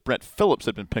not know that Brett Phillips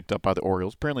had been picked up by the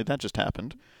Orioles. Apparently, that just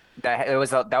happened. That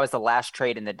was the last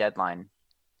trade in the deadline.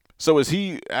 So is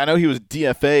he? I know he was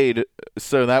DFA'd.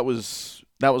 So that was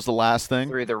the last thing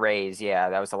Through the Rays. Yeah,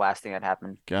 that was the last thing that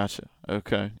happened. Gotcha.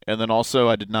 Okay. And then also,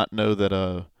 I did not know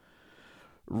that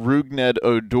Rougned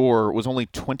Odor was only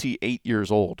 28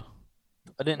 years old.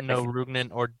 I didn't know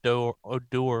Rougned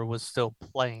Odor was still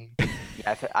playing.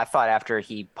 Yeah, I thought after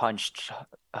he punched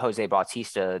Jose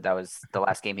Bautista, that was the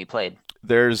last game he played.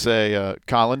 There's a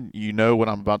Colin. You know what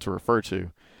I'm about to refer to.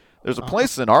 There's a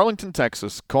place in Arlington,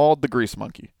 Texas called the Grease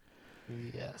Monkey.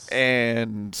 Yes.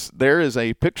 And there is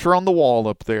a picture on the wall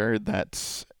up there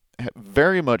that's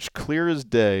very much clear as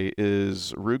day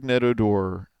is Rougned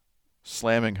Odor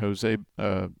slamming Jose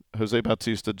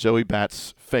Bautista, Joey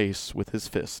Bat's face with his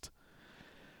fist.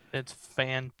 It's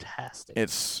fantastic.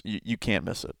 It's you can't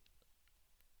miss it.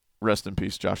 Rest in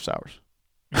peace, Josh Sowers.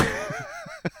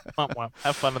 Well,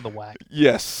 have fun in the whack.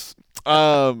 Yes.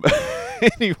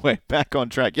 Anyway, back on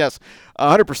track. Yes,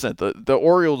 100%. The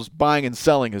Orioles buying and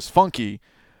selling is funky,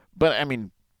 but I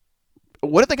mean,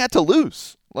 what did they got to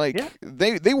lose? Like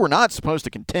they were not supposed to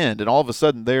contend, and all of a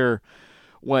sudden they're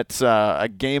a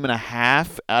game and a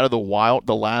half out of the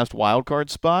last wild card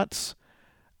spots.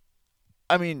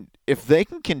 I mean, if they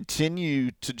can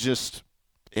continue to just,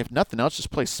 if nothing else,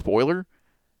 just play spoiler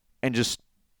and just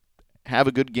have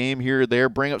a good game here or there,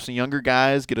 bring up some younger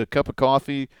guys, get a cup of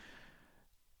coffee.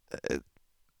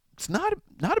 It's not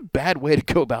a bad way to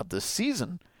go about this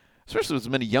season, especially with as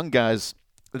many young guys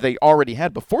they already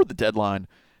had before the deadline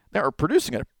that are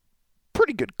producing at a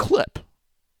pretty good clip.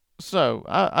 So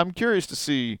I'm curious to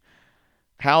see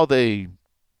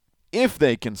if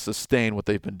they can sustain what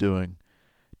they've been doing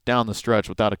down the stretch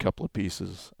without a couple of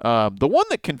pieces. The one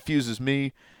that confuses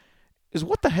me is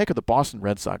what the heck are the Boston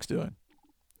Red Sox doing?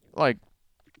 Like,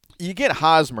 you get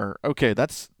Hosmer. Okay,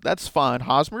 that's fine.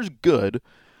 Hosmer's good.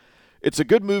 It's a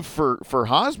good move for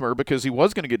Hosmer because he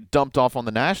was going to get dumped off on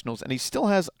the Nationals, and he still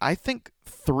has, I think,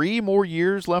 3 more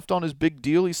years left on his big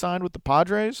deal he signed with the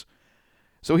Padres.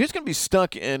 So he's going to be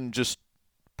stuck in just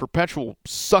perpetual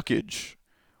suckage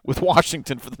with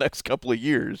Washington for the next couple of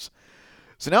years.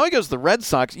 So now he goes to the Red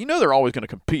Sox. You know they're always going to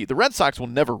compete. The Red Sox will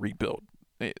never rebuild.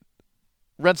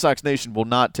 Red Sox Nation will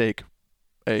not take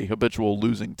a habitual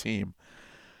losing team.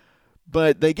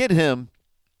 But they get him.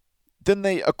 Then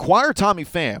they acquire Tommy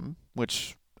Pham,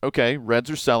 which, okay,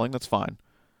 Reds are selling. That's fine.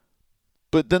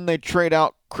 But then they trade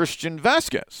out Christian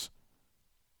Vasquez.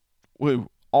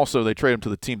 Also, they trade him to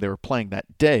the team they were playing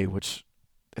that day, which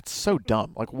it's so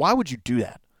dumb. Like, why would you do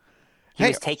that? He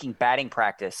was taking batting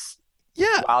practice.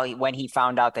 Yeah. When he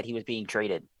found out that he was being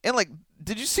traded. And, like,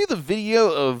 did you see the video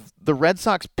of the Red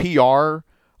Sox PR?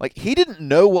 Like, he didn't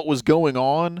know what was going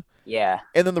on. Yeah.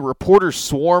 And then the reporters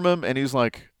swarm him, and he's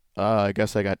like, I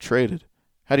guess I got traded.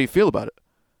 How do you feel about it?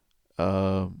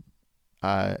 And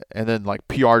then, like,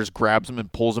 PR just grabs him and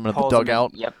pulls him into the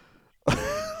dugout. Yep.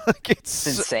 Like, it's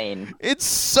insane. It's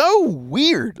so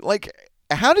weird. Like,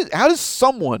 how does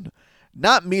someone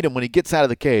not meet him when he gets out of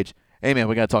the cage? Hey, man,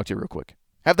 we got to talk to you real quick.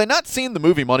 Have they not seen the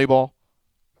movie Moneyball?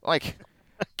 Like,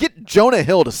 get Jonah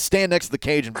Hill to stand next to the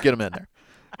cage and get him in there.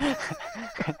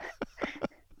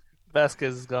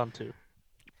 Vasquez is gone too.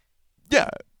 Yeah.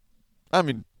 I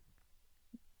mean,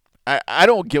 I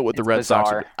don't get what the Red bizarre.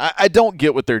 Sox are. I don't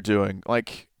get what they're doing.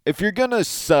 Like, if you're going to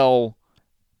sell,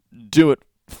 do it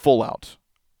full out.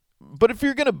 But if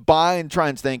you're going to buy and try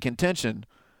and stay in contention,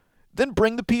 then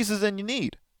bring the pieces in you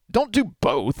need. Don't do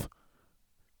both.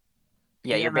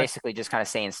 Yeah, you're basically just kind of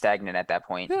staying stagnant at that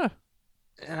point. Yeah.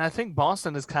 And I think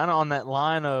Boston is kind of on that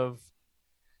line of,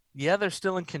 yeah, they're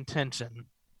still in contention.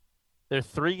 They're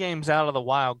 3 games out of the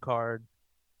wild card,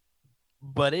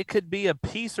 but it could be a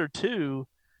piece or two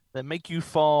that make you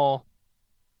fall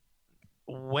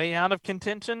way out of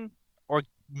contention or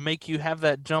make you have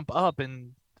that jump up.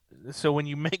 And so when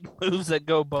you make moves that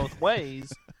go both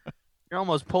ways, you're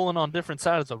almost pulling on different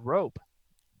sides of rope.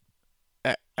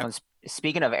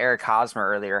 Speaking of Eric Hosmer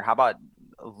earlier, how about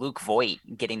Luke Voit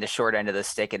getting the short end of the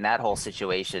stick in that whole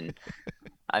situation?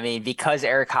 I mean, because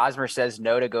Eric Hosmer says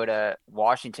no to go to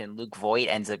Washington, Luke Voit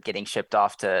ends up getting shipped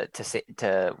off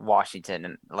to Washington.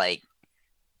 And, like,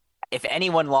 if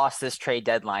anyone lost this trade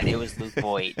deadline, it was Luke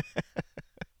Voit.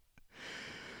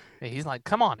 He's like,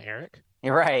 come on, Eric.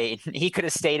 You're right. He could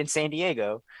have stayed in San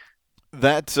Diego.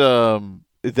 That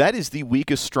is the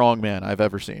weakest strongman I've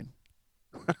ever seen.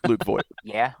 Luke Voit.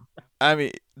 Yeah. I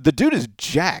mean, the dude is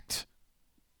jacked.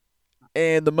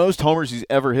 And the most homers he's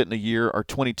ever hit in a year are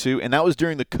 22, and that was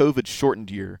during the COVID-shortened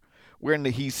year, wherein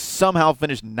he somehow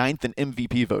finished 9th in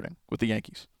MVP voting with the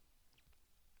Yankees.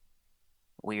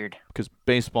 Weird. Because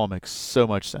baseball makes so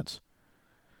much sense.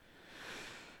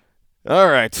 All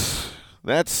right.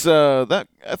 That's that.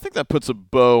 I think that puts a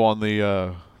bow on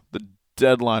the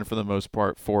deadline for the most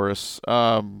part for us.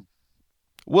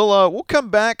 We'll come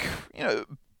back. You know,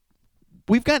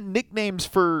 we've got nicknames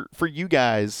for you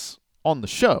guys on the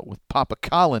show with Papa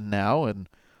Colin now and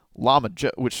Llama Joe,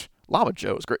 which Llama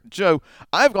Joe is great. Joe,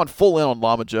 I've gone full in on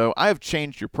Llama Joe. I have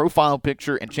changed your profile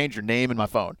picture and changed your name in my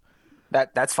phone.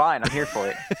 That's fine. I'm here for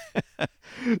it.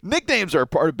 Nicknames are a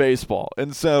part of baseball,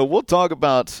 and so we'll talk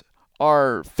about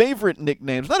our favorite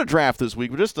nicknames. Not a draft this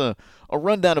week, but just a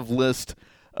rundown of list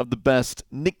of the best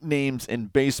nicknames in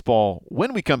baseball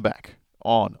when we come back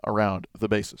on Around the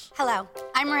Bases. Hello,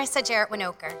 I'm Marissa Jarrett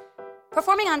Winoker.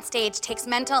 Performing on stage takes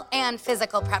mental and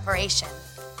physical preparation.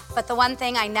 But the one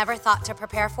thing I never thought to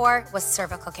prepare for was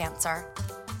cervical cancer.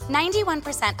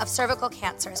 91% of cervical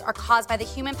cancers are caused by the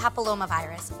human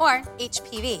papillomavirus, or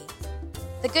HPV.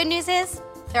 The good news is,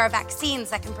 there are vaccines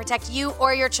that can protect you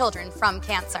or your children from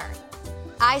cancer.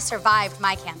 I survived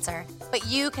my cancer, but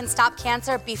you can stop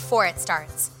cancer before it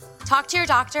starts. Talk to your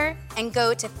doctor and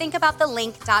go to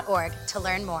thinkaboutthelink.org to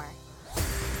learn more.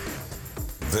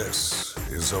 This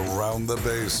is Around the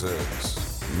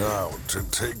Bases. Now, to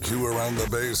take you around the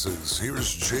bases,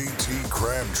 here's JT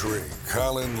Crabtree,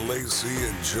 Colin Lacey,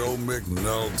 and Joe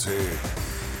McNulty.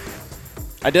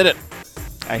 I did it.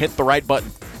 I hit the right button.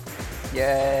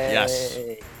 Yay! Yes.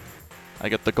 I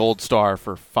get the gold star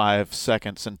for 5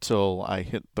 seconds until I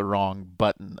hit the wrong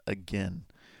button again.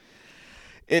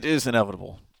 It is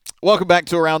inevitable. Welcome back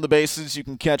to Around the Bases. You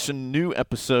can catch a new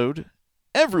episode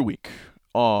every week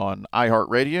on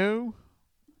iHeartRadio,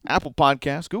 Apple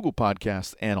Podcasts, Google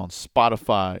Podcasts, and on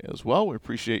Spotify as well. We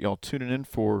appreciate y'all tuning in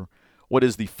for what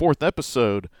is the 4th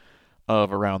episode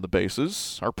of Around the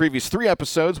Bases. Our previous 3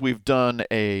 episodes, we've done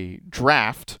a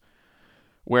draft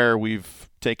where we've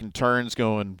taken turns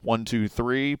going 1, 2,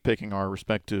 3, picking our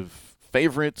respective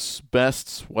favorites,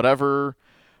 bests, whatever.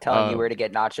 Telling you where to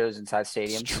get nachos inside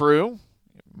stadiums. It's true.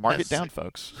 Mark it down,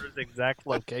 folks. Exact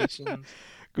locations.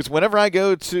 Because whenever I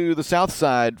go to the South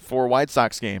Side for a White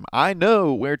Sox game, I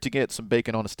know where to get some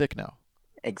bacon on a stick now.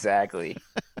 Exactly.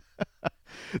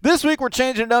 This week we're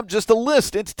changing it up just a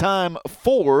list. It's time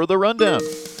for the rundown.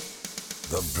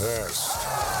 The best.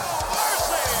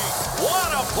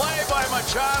 What a play by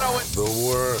Machado. The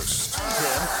worst.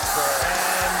 And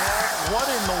what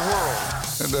in the world?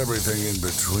 And everything in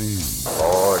between.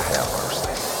 Lord have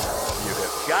mercy. You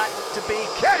have got to be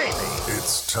kidding me.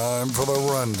 It's time for the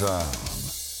rundown.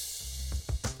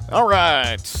 All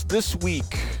right. This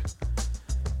week,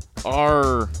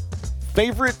 our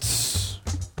favorites,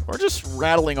 we're just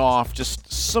rattling off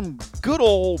just some good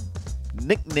old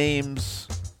nicknames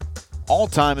all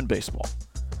time in baseball.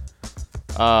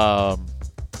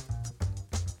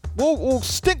 We'll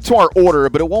stick to our order,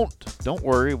 but it won't. Don't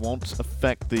worry, it won't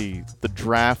affect the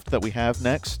draft that we have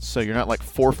next. So you're not like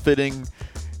forfeiting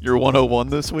your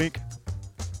 101 this week.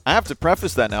 I have to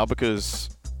preface that now because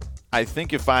I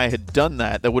think if I had done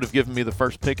that, that would have given me the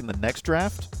first pick in the next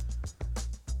draft.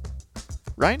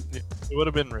 Right? It would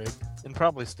have been rigged, and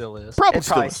probably still is.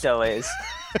 Probably still is.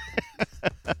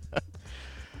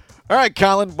 All right,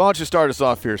 Colin, why don't you start us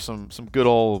off here? Some good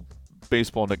old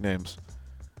baseball nicknames.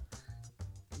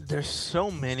 There's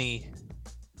so many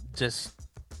just,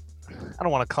 I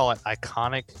don't want to call it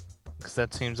iconic because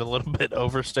that seems a little bit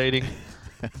overstating,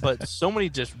 but so many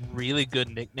just really good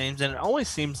nicknames. And it always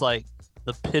seems like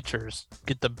the pitchers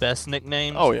get the best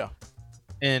nicknames. Oh, yeah.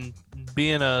 And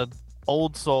being a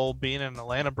old soul, being an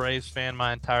Atlanta Braves fan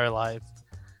my entire life,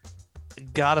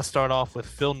 got to start off with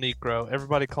Phil Niekro.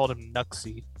 Everybody called him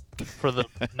Nuxie for the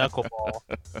knuckleball.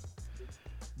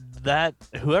 That,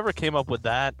 whoever came up with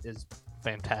that is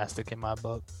fantastic in my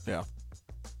book. Yeah.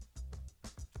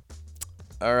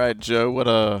 All right, Joe, what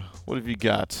have you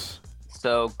got?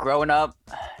 So growing up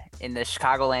in the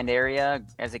Chicagoland area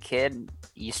as a kid,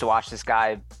 used to watch this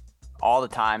guy all the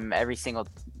time. Every single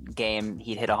game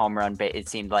he'd hit a home run. It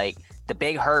seemed like the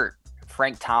Big Hurt,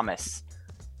 Frank Thomas.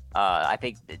 I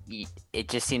think it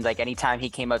just seemed like anytime he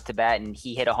came up to bat and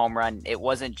he hit a home run, it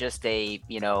wasn't just a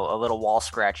little wall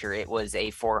scratcher. It was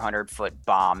a 400-foot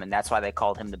bomb, and that's why they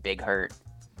called him the Big Hurt.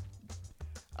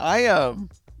 I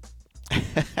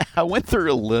went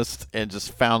through a list and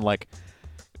just found like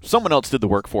someone else did the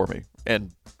work for me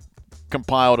and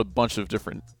compiled a bunch of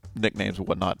different nicknames and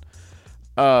whatnot.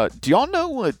 Do y'all know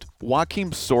what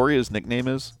Joakim Soria's nickname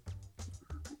is?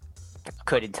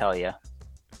 Couldn't tell you.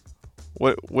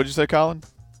 What'd you say, Colin?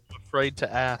 I'm afraid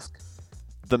to ask.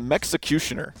 The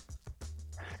Mexicutioner.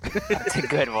 That's a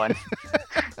good one.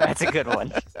 That's a good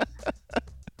one.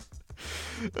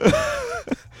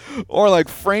 Or like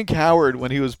Frank Howard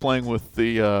when he was playing with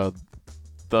the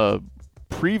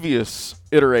previous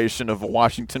iteration of a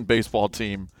Washington baseball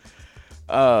team.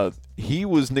 He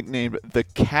was nicknamed the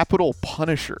Capital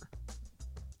Punisher.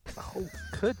 Oh,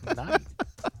 good night.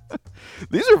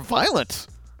 These are violent.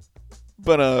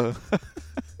 But I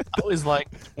always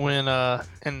liked when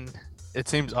and it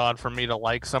seems odd for me to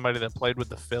like somebody that played with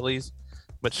the Phillies,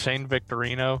 but Shane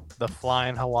Victorino, the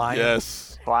Flying Hawaiian.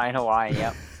 Yes. Flying Hawaiian,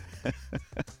 yep.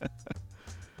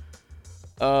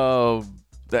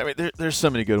 There's so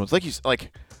many good ones.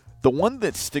 Like the one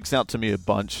that sticks out to me a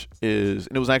bunch is,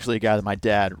 and it was actually a guy that my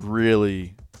dad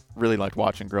really, really liked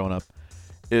watching growing up,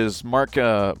 is Mark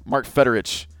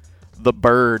Federich, the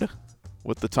Bird.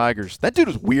 with the Tigers. That dude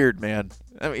was weird, man.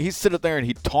 I mean, he'd sit up there and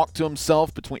he'd talk to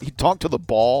himself he'd talk to the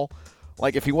ball.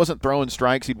 Like, if he wasn't throwing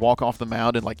strikes, he'd walk off the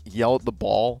mound and, like, yell at the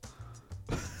ball.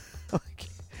 Like,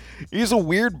 he's a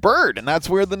weird bird, and that's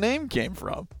where the name came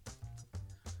from.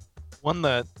 One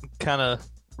that kind of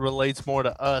relates more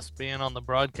to us being on the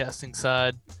broadcasting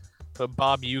side, but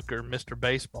Bob Uecker, Mr.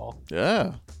 Baseball.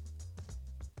 Yeah.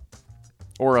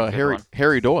 Or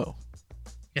Harry Doyle.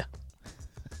 Yeah.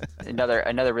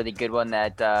 Another really good one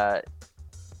that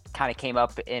kind of came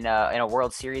up in a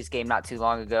World Series game not too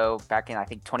long ago, back in I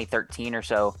think 2013 or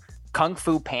so. Kung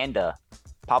Fu Panda,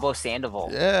 Pablo Sandoval.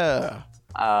 Yeah.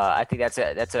 I think that's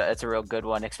a real good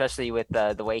one, especially with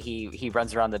the way he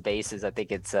runs around the bases. I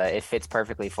think it fits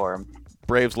perfectly for him.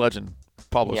 Braves legend,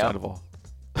 Pablo Sandoval.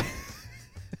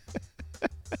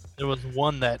 There was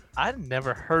one that I'd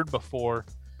never heard before,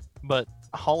 but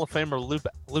Hall of Famer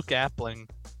Luke Appling,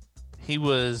 he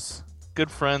was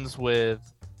good friends with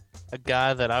a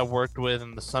guy that I worked with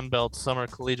in the Sunbelt Summer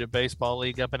Collegiate Baseball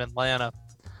League up in Atlanta.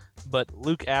 But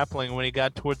Luke Appling, when he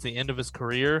got towards the end of his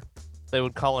career, they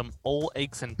would call him Old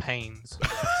Aches and Pains.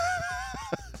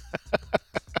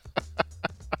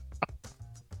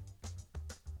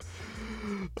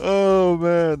 Oh,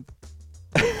 man.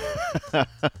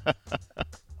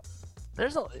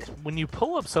 When you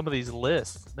pull up some of these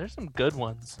lists, there's some good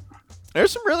ones.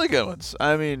 There's some really good ones.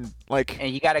 I mean, like...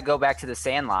 And you got to go back to the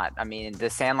Sandlot. I mean, the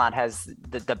Sandlot has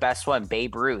the best one,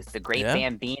 Babe Ruth, the great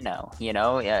Bambino, you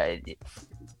know?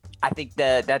 I think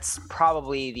that's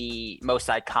probably the most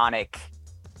iconic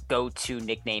go-to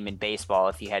nickname in baseball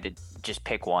if you had to just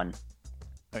pick one.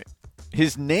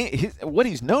 His name, what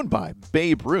he's known by,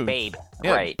 Babe Ruth. Babe,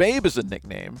 yeah, right. Babe is a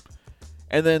nickname.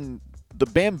 And then the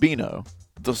Bambino,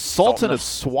 the Sultan of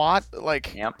SWAT,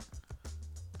 like... Yep.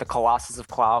 The Colossus of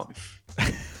Clout.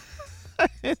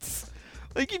 It's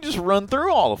like you just run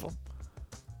through all of them.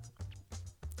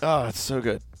 Oh, it's so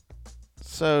good.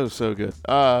 So good.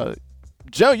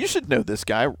 Joe, you should know this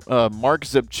guy, Mark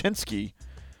Zebchinski,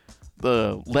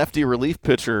 the lefty relief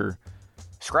pitcher.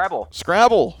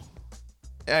 Scrabble.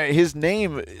 His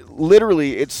name,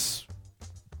 literally, it's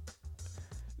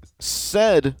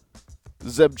said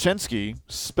Zebchinski,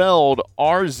 spelled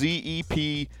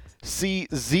RZEPCZYNSKI.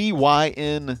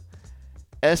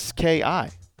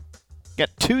 Got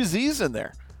 2 Z's in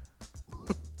there.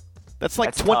 That's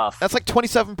like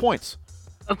 27 points.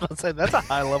 I was about to say, that's a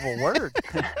high-level word.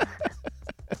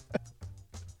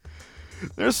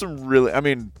 There's some really, I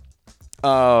mean,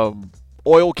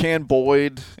 Oil Can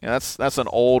Boyd. Yeah, that's an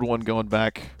old one going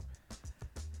back.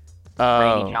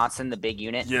 Randy Johnson, the big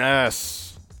unit.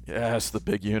 Yes, the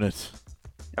big unit.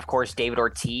 Of course, David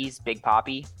Ortiz, Big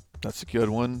Papi. That's a good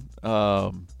one.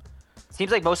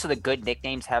 Seems like most of the good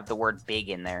nicknames have the word big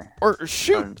in there. Or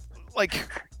shoot, like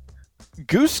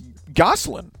Goose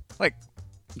Goslin. Like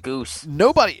Goose.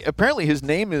 Nobody, apparently his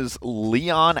name is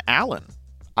Leon Allen.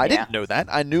 I didn't know that.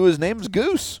 I knew his name was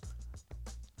Goose.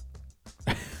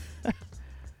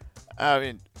 I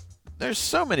mean, there's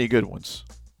so many good ones.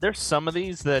 There's some of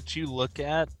these that you look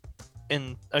at,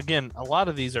 and again, a lot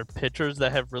of these are pitchers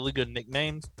that have really good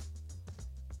nicknames.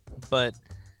 But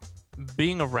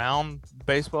being around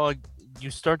baseball,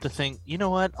 you start to think, you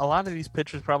know what? A lot of these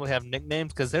pitchers probably have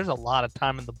nicknames because there's a lot of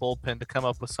time in the bullpen to come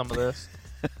up with some of this.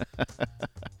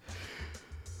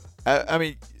 I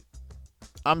mean,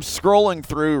 I'm scrolling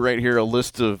through right here a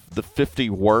list of the 50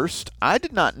 worst. I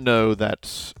did not know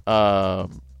that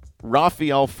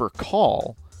Rafael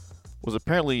Furcal was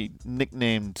apparently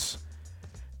nicknamed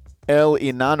El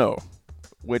Enano,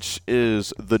 which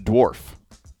is the dwarf.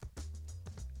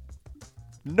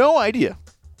 No idea.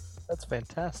 That's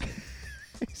fantastic.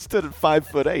 He stood at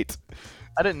 5'8".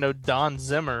 I didn't know Don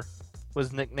Zimmer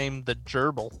was nicknamed the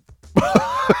Gerbil.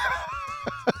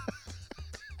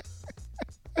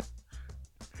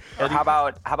 Or how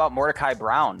about Mordecai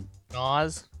Brown?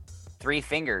 Oz. 3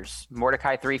 fingers.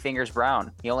 Mordecai 3 Fingers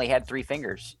Brown. He only had 3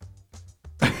 fingers.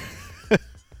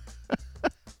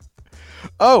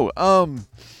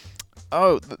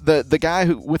 The guy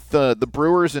who with the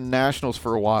Brewers and Nationals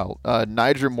for a while,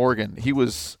 Niger Morgan. He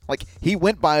was like he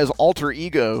went by his alter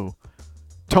ego,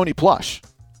 Tony Plush.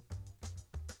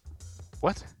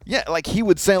 What? Yeah, like he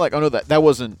would say like, oh no, that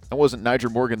wasn't Niger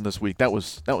Morgan this week. That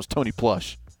was Tony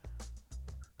Plush.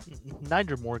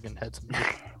 Niger Morgan had some.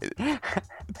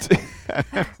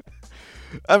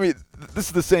 I mean, this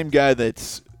is the same guy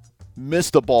that's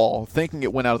missed a ball thinking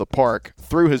it went out of the park,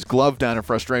 threw his glove down in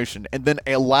frustration, and then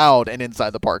allowed an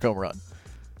inside the park home run.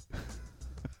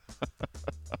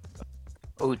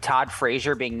 Oh, Todd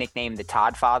Frazier being nicknamed the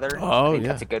Todd Father. Oh, I think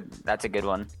yeah. That's a good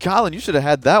one. Colin, you should have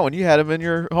had that one. You had him in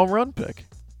your home run pick.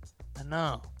 I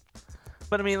know.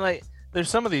 But I mean, like, there's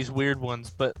some of these weird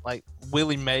ones, but like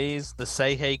Willie Mays, the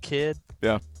Say Hey Kid.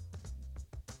 Yeah.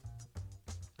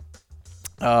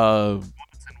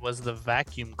 Was the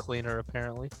vacuum cleaner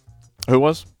apparently. Who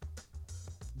was?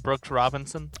 Brooks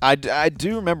Robinson. I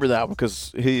do remember that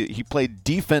because he played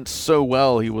defense so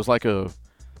well. He was like a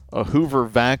Hoover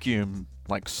vacuum,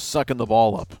 like sucking the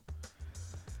ball up.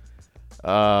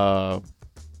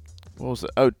 What was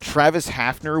it? Oh, Travis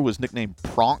Hafner was nicknamed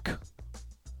Pronk.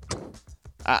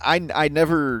 I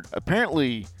never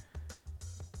apparently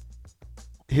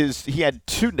he had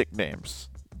two nicknames,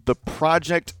 the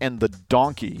Project and the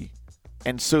Donkey,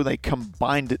 and so they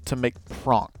combined it to make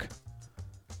Pronk.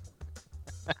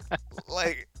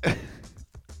 Like,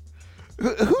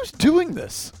 who's doing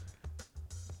this?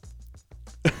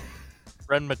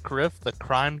 Fred McGriff, the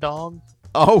crime dog.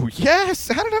 Oh, yes.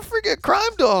 How did I forget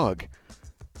Crime Dog?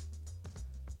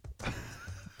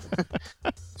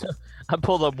 I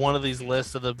pulled up one of these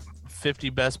lists of the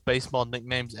 50 best baseball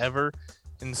nicknames ever,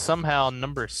 and somehow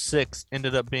number 6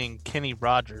 ended up being Kenny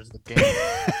Rogers, the game.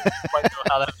 I don't know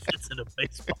how that fits into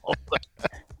baseball.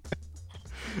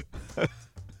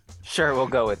 Sure, we'll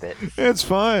go with it. It's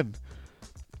fine.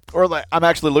 Or like, I'm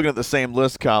actually looking at the same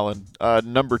list, Colin.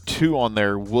 Number 2 on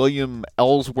there, William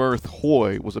Ellsworth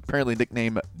Hoy, was apparently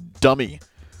nicknamed Dummy.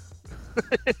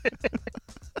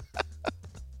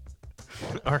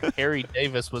 Or Harry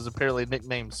Davis was apparently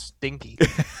nicknamed Stinky.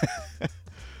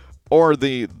 Or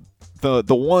the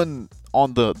one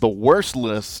on the worst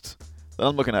list that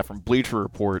I'm looking at from Bleacher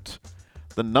Report,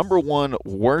 the number 1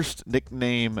 worst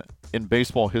nickname in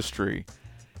baseball history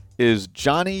is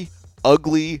Johnny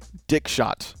Ugly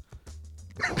Dickshot.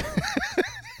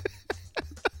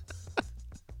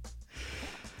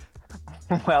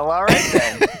 Well, all right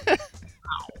then.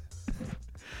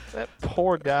 That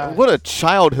poor guy. What a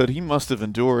childhood he must have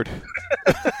endured.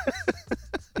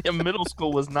 Yeah, middle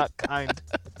school was not kind.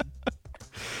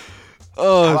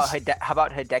 Oh, How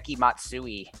about Hideki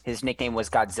Matsui? His nickname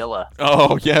was Godzilla.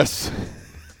 oh yes.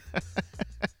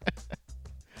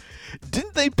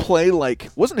 Didn't they play, like,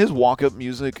 wasn't his walk-up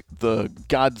music the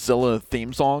Godzilla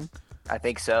theme song? I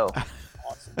think so.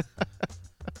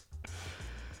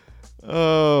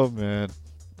 Oh, man.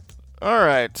 All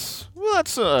right. Well,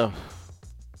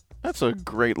 that's a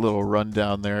great little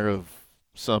rundown there of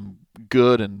some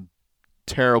good and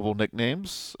terrible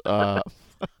nicknames.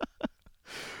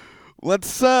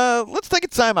 Let's take a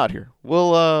time out here.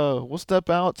 We'll step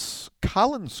out.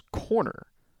 Colin's Corner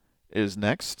is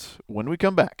next when we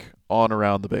come back on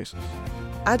Around the Bases.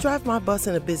 I drive my bus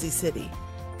in a busy city.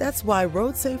 That's why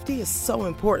road safety is so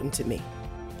important to me.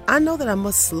 I know that I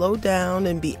must slow down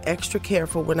and be extra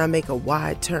careful when I make a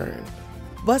wide turn.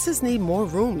 Buses need more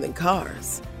room than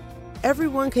cars.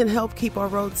 Everyone can help keep our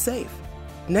roads safe.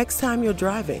 Next time you're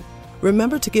driving,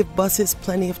 remember to give buses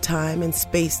plenty of time and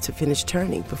space to finish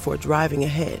turning before driving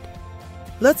ahead.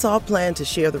 Let's all plan to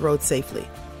share the road safely.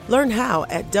 Learn how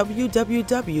at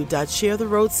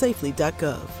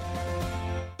www.sharetheroadsafely.gov.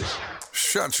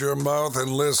 Shut your mouth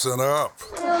and listen up.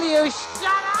 Will you shut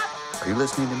up? Are you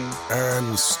listening to me?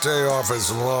 And stay off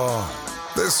his lawn.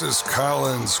 This is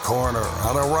Colin's Corner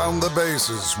on Around the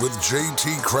Bases with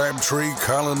JT Crabtree,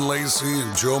 Colin Lacey,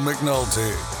 and Joe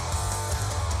McNulty.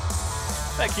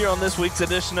 Back here on this week's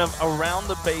edition of Around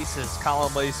the Bases,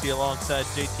 Colin Lacey alongside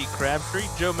JT Crabtree,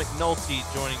 Joe McNulty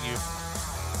joining you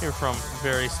here from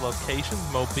various locations,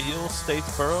 Mobile,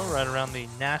 Statesboro, right around the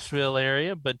Nashville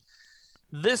area. But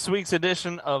this week's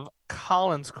edition of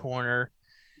Colin's Corner,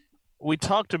 we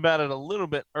talked about it a little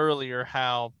bit earlier,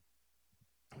 how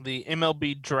the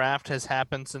MLB draft has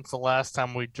happened since the last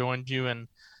time we joined you, and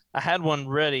I had one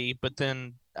ready, but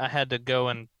then I had to go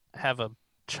and have a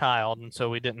child, and so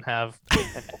we didn't have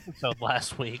an episode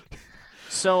last week.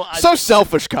 So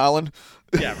selfish, Colin.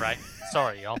 Yeah, right.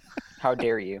 Sorry, y'all. How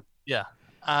dare you? Yeah.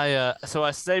 So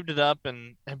I saved it up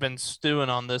and have been stewing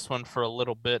on this one for a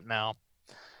little bit now.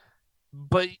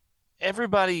 But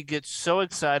everybody gets so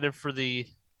excited for the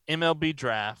MLB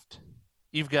draft.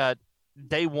 You've got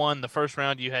day one, the first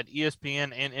round, you had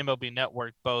ESPN and MLB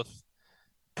Network both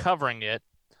covering it,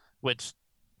 which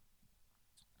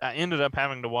I ended up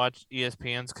having to watch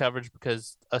ESPN's coverage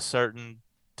because a certain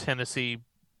Tennessee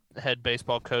head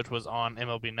baseball coach was on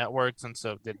MLB Networks, and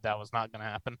so that was not going to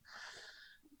happen.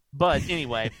 But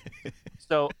anyway,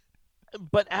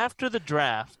 but after the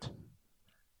draft,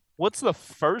 what's the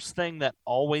first thing that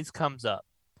always comes up?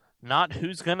 Not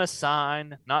who's going to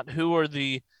sign, not who are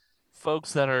the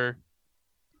folks that are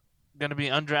going to be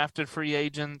undrafted free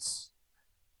agents,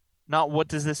 not what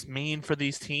does this mean for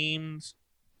these teams.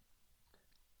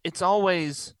 It's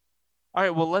always, all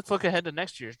right, well, let's look ahead to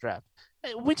next year's draft.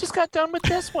 We just got done with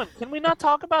this one. Can we not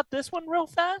talk about this one real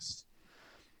fast?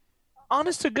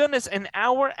 Honest to goodness, an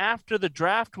hour after the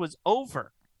draft was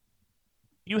over,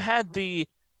 you had the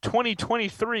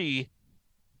 2023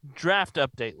 draft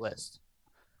update list.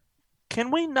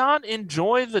 Can we not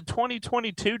enjoy the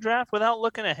 2022 draft without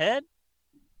looking ahead?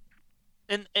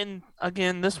 And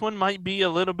again, this one might be a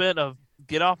little bit of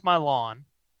get off my lawn.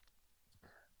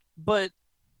 But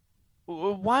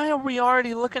why are we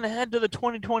already looking ahead to the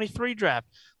 2023 draft?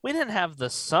 We didn't have the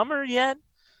summer yet.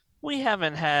 We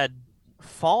haven't had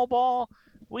fall ball.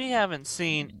 We haven't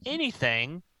seen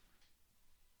anything.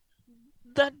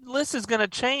 That list is going to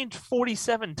change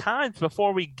 47 times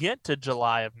before we get to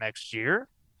July of next year.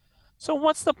 So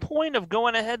what's the point of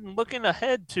going ahead and looking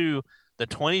ahead to the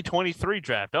 2023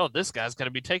 draft? Oh, this guy's going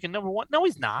to be taking number 1. No,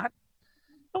 he's not.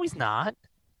 No, he's not.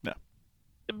 No.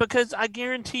 Because I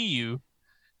guarantee you,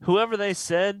 whoever they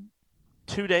said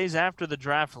 2 days after the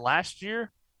draft last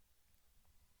year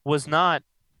was not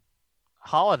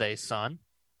Holiday's son.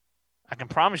 I can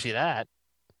promise you that.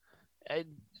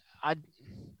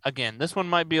 Again, this one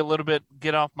might be a little bit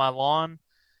get off my lawn,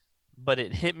 but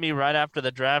it hit me right after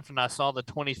the draft and I saw the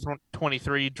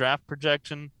 2023 draft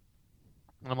projection.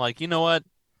 And I'm like, you know what?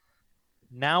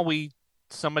 Now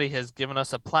somebody has given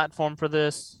us a platform for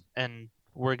this, and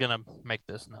we're going to make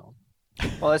this known.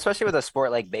 Well, especially with a sport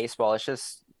like baseball,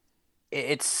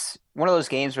 it's one of those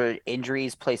games where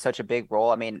injuries play such a big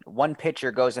role. I mean, one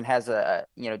pitcher goes and has a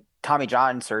Tommy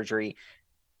John surgery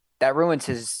that ruins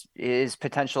his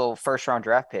potential first round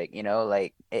draft pick.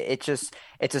 Like it's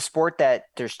a sport that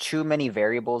there's too many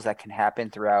variables that can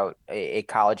happen throughout a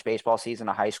college baseball season,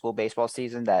 a high school baseball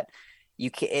season, that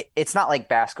it's not like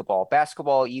basketball.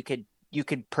 Basketball, you could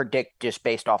predict just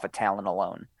based off of talent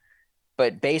alone.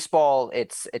 But baseball,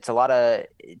 it's a lot of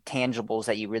tangibles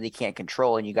that you really can't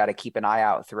control, and you got to keep an eye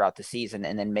out throughout the season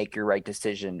and then make your right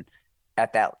decision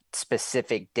at that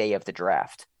specific day of the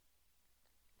draft.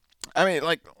 I mean,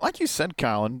 like you said,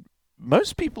 Colin,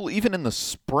 most people, even in the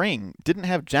spring, didn't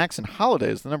have Jackson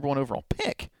Holliday as the number 1 overall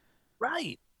pick.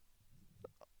 Right.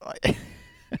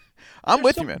 I'm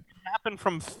with you, man. Happened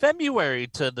from February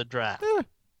to the draft.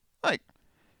 Yeah.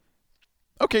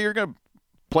 Okay, you're going to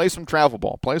play some travel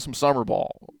ball, play some summer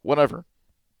ball, whatever.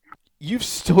 You've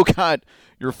still got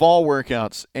your fall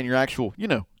workouts and your actual,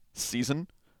 season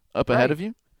up ahead of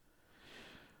you.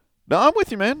 No, I'm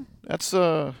with you, man. That's,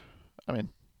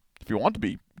 if you want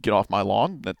to get off my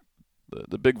lawn, that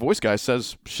the big voice guy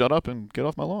says, shut up and get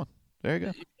off my lawn. There you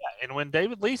go. Yeah, and when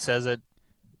David Lee says it,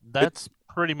 that's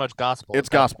pretty much gospel. It's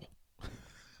gospel.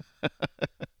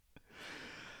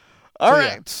 All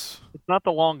right. Yeah, it's not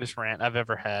the longest rant I've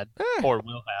ever had or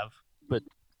will have, but I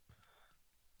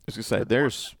was going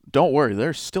to say, don't worry,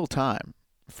 there's still time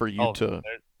for you to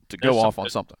go off on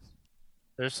something.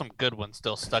 There's some good ones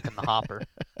still stuck in the hopper.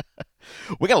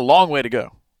 We got a long way to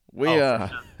go. We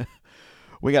got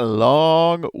a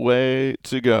long way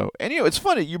to go. And, it's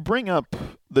funny, you bring up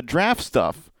the draft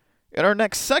stuff. In our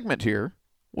next segment here,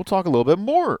 we'll talk a little bit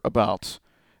more about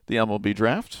the MLB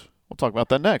draft. We'll talk about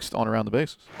that next on Around the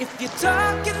Bases. If you're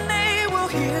talking, they will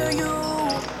hear you.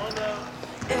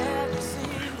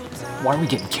 Why are we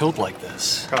getting killed like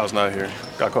this? Kyle's not here.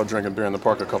 Got caught drinking beer in the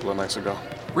park a couple of nights ago.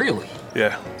 Really?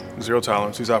 Yeah. 0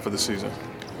 tolerance. He's out for the season.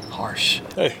 Harsh.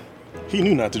 Hey, he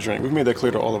knew not to drink. We've made that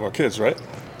clear to all of our kids, right?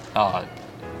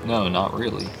 No, not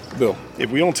really. Bill, if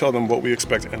we don't tell them what we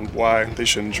expect and why they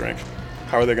shouldn't drink,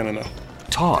 how are they going to know?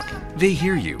 Talk. They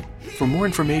hear you. For more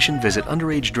information, visit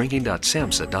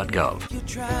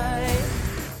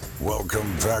underagedrinking.samhsa.gov.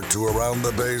 Welcome back to Around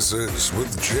the Bases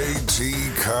with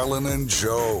JT, Colin, and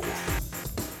Joe.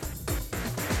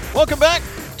 Welcome back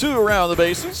to Around the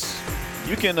Bases.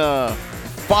 You can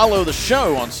follow the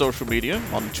show on social media,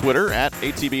 on Twitter at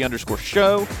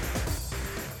ATB_show.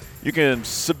 You can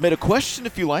submit a question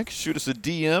if you like. Shoot us a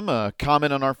DM,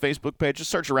 comment on our Facebook page. Just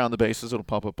search Around the Bases. It'll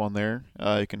pop up on there.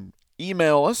 You can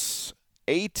email us,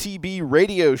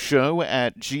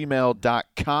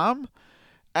 atbradioshow@gmail.com.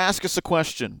 Ask us a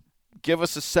question. Give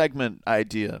us a segment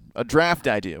idea, a draft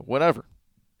idea, whatever.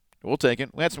 We'll take it.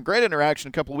 We had some great interaction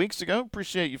a couple of weeks ago.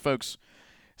 Appreciate you folks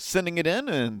sending it in,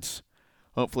 and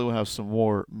hopefully we'll have some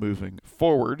more moving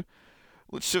forward.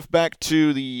 Let's shift back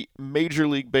to the Major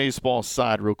League Baseball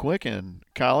side real quick. And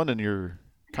Colin, in your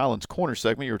Colin's Corner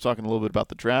segment, you were talking a little bit about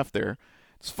the draft there.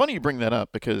 It's funny you bring that up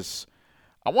because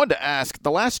I wanted to ask, the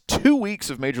last 2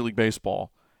 weeks of Major League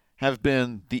Baseball have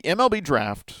been the MLB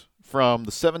draft from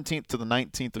the 17th to the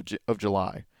 19th of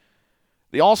July.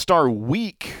 The All-Star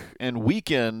week and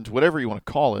weekend, whatever you want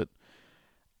to call it,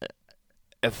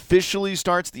 officially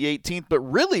starts the 18th, but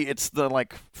really it's the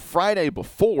Friday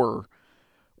before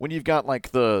when you've got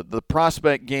like the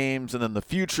prospect games and then the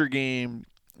future game,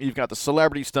 you've got the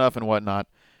celebrity stuff and whatnot.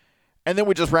 And then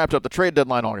we just wrapped up the trade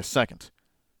deadline August 2nd.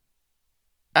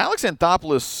 Alex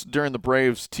Anthopoulos during the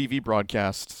Braves TV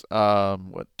broadcast,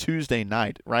 Tuesday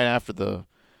night, right after the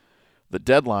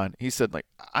deadline, he said, like,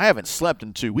 I haven't slept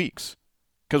in 2 weeks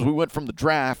because we went from the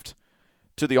draft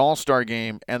to the All-Star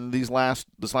game, and this last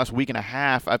week and a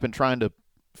half, I've been trying to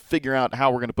figure out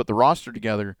how we're going to put the roster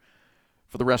together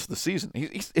for the rest of the season.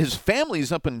 His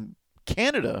family's up in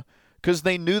Canada because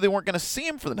they knew they weren't going to see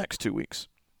him for the next 2 weeks.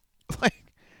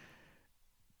 Like,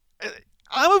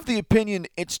 I'm of the opinion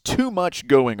it's too much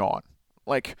going on.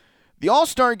 Like, the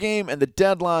All-Star game and the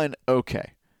deadline,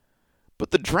 okay.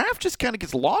 But the draft just kind of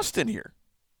gets lost in here.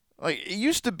 Like, it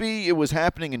used to be it was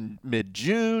happening in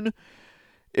mid-June.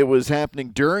 It was happening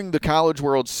during the College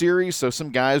World Series, so some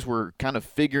guys were kind of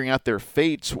figuring out their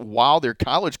fates while their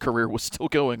college career was still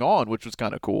going on, which was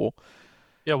kind of cool.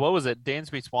 Yeah, what was it?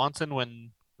 Dansby Swanson,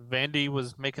 when Vandy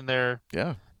was making their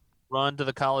run to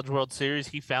the College World Series,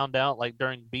 he found out, like,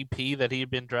 during BP that he had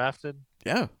been drafted?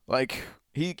 Yeah, like,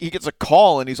 he gets a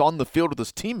call and he's on the field with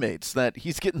his teammates that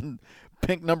he's getting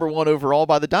picked number 1 overall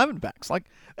by the Diamondbacks. Like,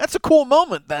 that's a cool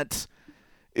moment that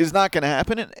is not going to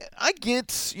happen. And I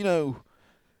get,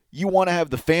 you want to have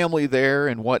the family there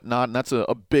and whatnot, and that's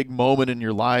a big moment in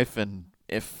your life. And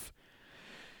if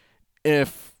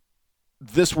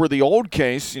this were the old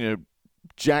case,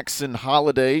 Jackson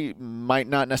Holiday might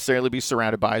not necessarily be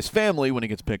surrounded by his family when he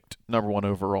gets picked number 1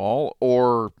 overall,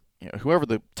 or whoever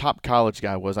the top college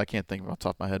guy was, I can't think of it off the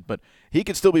top of my head, but he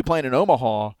could still be playing in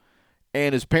Omaha,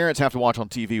 and his parents have to watch on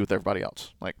TV with everybody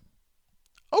else. Like,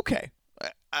 okay,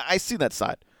 I see that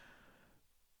side.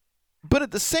 But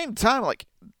at the same time, like,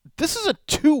 this is a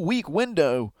 2-week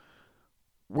window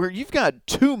where you've got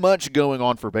too much going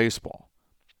on for baseball.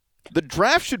 The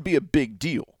draft should be a big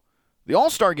deal. The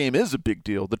All-Star game is a big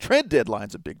deal. The trade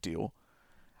deadline's a big deal.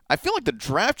 I feel like the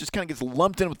draft just kind of gets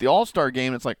lumped in with the All-Star game,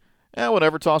 and it's like,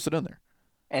 whatever, toss it in there.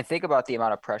 And think about the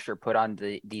amount of pressure put on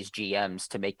these GMs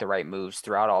to make the right moves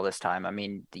throughout all this time. I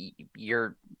mean,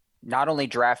 you're not only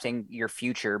drafting your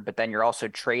future, but then you're also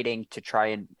trading to try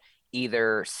and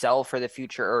either sell for the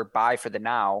future or buy for the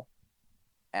now.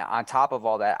 On top of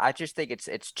all that, I just think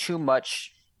it's too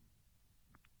much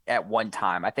at one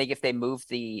time. I think if they move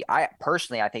I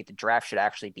think the draft should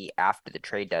actually be after the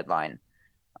trade deadline,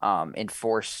 and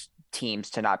force teams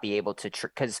to not be able to,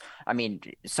 because I mean,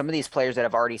 some of these players that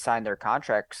have already signed their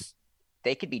contracts,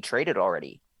 they could be traded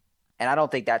already. And I don't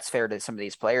think that's fair to some of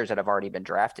these players that have already been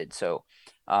drafted. So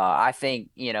I think,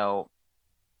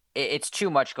 it's too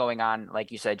much going on,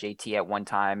 like you said, JT, at one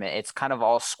time. It's kind of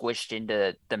all squished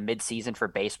into the midseason for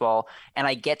baseball. And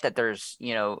I get that there's,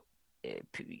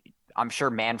 I'm sure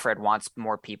Manfred wants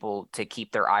more people to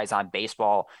keep their eyes on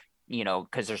baseball,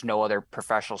 because there's no other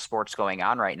professional sports going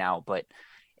on right now. But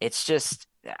it's just,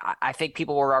 I think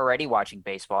people were already watching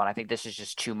baseball, and I think this is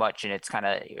just too much, and it's kind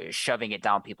of shoving it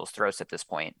down people's throats at this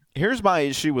point. Here's my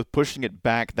issue with pushing it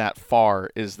back that far,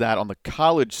 is that on the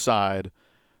college side,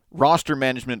 roster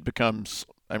management becomes,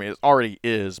 it already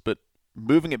is, but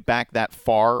moving it back that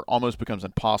far almost becomes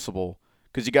impossible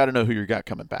because you got to know who you got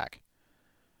coming back.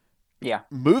 Yeah.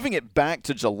 Moving it back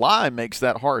to July makes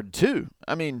that hard too.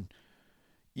 I mean,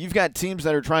 you've got teams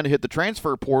that are trying to hit the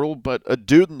transfer portal, but a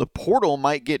dude in the portal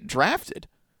might get drafted.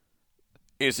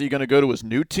 Is he going to go to his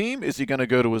new team? Is he going to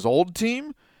go to his old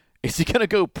team? Is he going to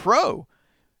go pro?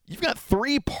 You've got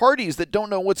 3 parties that don't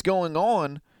know what's going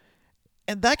on.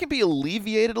 And that can be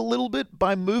alleviated a little bit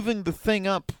by moving the thing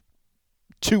up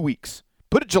 2 weeks.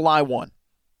 Put it July 1.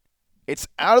 It's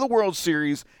out of the World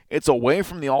Series. It's away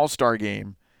from the All-Star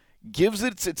game. Gives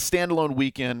it its standalone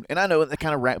weekend. And I know that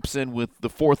kind of wraps in with the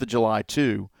 4th of July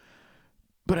too.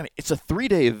 But it's a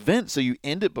 3-day event, so you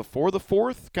end it before the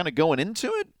 4th, kind of going into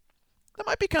it. That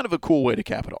might be kind of a cool way to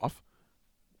cap it off.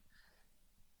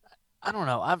 I don't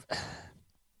know.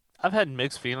 I've had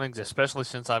mixed feelings, especially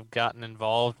since I've gotten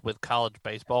involved with college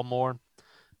baseball more.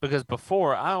 Because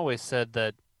before, I always said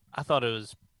that I thought it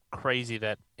was crazy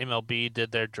that MLB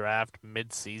did their draft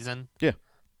mid-season. Yeah.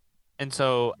 And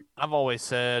so I've always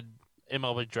said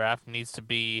MLB draft needs to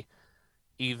be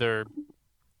either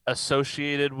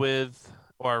associated with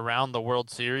or around the World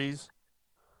Series,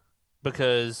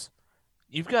 because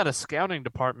you've got a scouting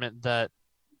department that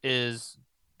is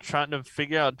trying to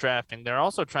figure out drafting. They're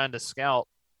also trying to scout,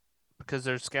 because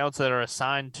there's scouts that are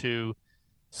assigned to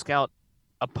scout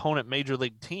opponent major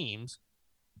league teams.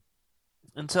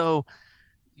 And so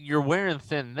you're wearing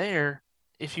thin there.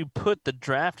 If you put the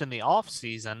draft in the off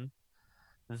season,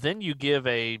 then you give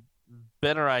a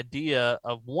better idea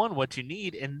of what you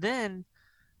need. And then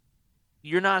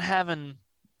you're not having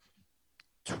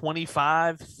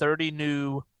 25, 30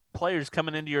 new players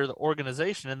coming into your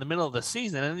organization in the middle of the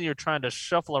season, and then you're trying to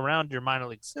shuffle around your minor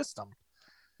league system.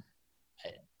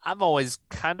 I've always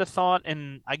kind of thought,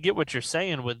 and I get what you're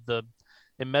saying with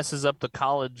it messes up the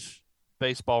college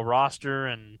baseball roster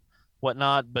and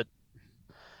whatnot, but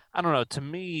I don't know. To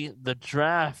me, the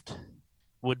draft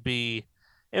would be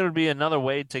another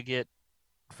way to get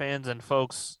fans and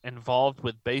folks involved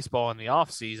with baseball in the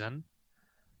off season.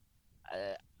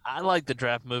 I like the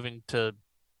draft moving to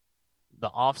the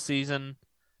off season,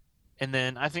 and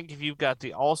then I think if you've got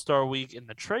the All-Star week and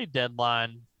the trade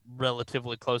deadline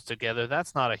relatively close together,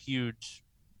 that's not a huge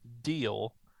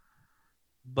deal,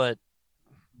 but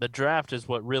the draft is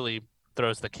what really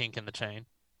throws the kink in the chain.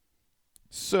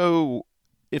 So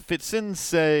if it's in,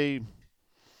 say,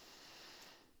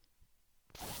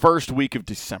 first week of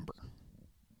December,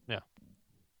 yeah,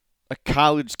 a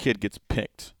college kid gets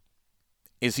picked,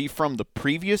 is he from the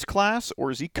previous class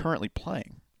or is he currently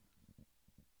playing?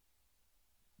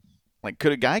 Like,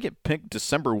 could a guy get picked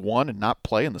December 1 and not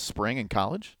play in the spring in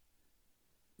college?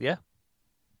 Yeah.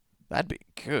 That'd be,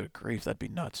 good grief, that'd be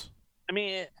nuts. I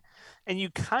mean, and you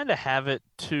kind of have it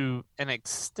to an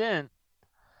extent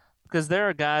because there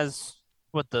are guys,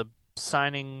 what the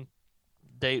signing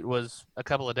date was a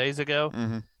couple of days ago.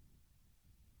 Mm-hmm.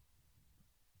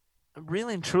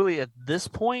 Really and truly at this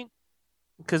point,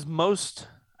 because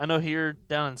I know here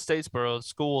down in Statesboro,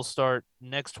 schools start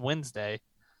next Wednesday.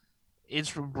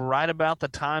 It's right about the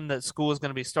time that school is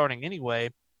going to be starting anyway.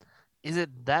 Is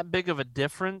it that big of a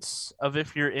difference of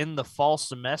if you're in the fall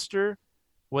semester,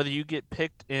 whether you get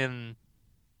picked in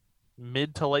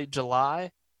mid to late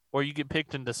July or you get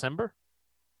picked in December?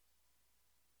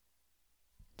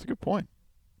 That's a good point.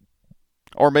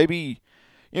 Or maybe,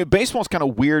 baseball's kind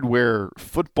of weird where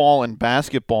football and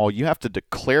basketball, you have to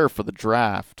declare for the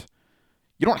draft.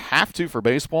 You don't have to for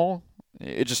baseball.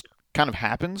 It just kind of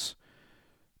happens.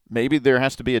 Maybe there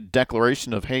has to be a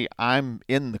declaration of, hey, I'm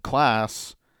in the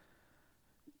class.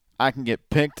 I can get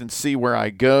picked and see where I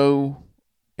go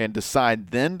and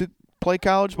decide then to play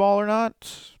college ball or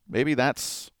not. Maybe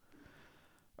that's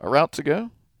a route to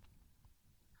go.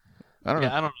 I don't know.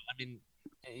 I don't know. I mean,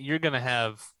 you're going to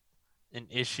have an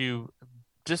issue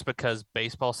just because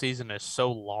baseball season is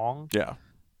so long. Yeah.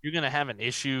 You're going to have an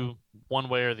issue one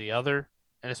way or the other,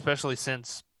 and especially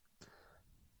since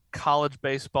college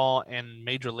baseball and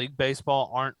Major League Baseball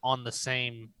aren't on the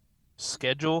same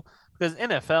schedule, because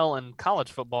NFL and college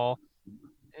football,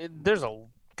 there's a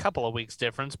couple of weeks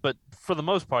difference, but for the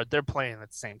most part, they're playing at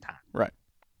the same time. Right.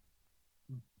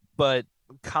 But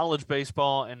college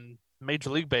baseball and Major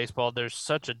League Baseball, there's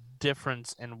such a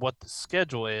difference in what the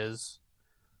schedule is.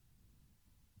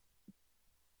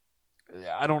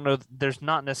 I don't know. There's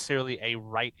not necessarily a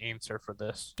right answer for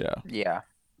this. Yeah. Yeah.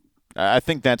 I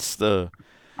think that's the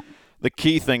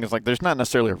key thing is, like, there's not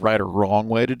necessarily a right or wrong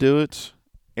way to do it.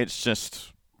 It's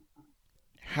just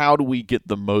how do you get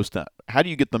the most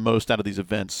out of these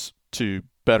events to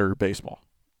better baseball?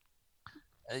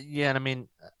 Yeah, and I mean,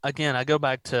 again, I go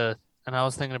back to, and I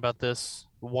was thinking about this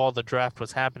while the draft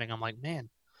was happening. I'm like, man,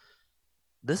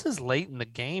 this is late in the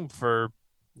game for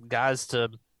guys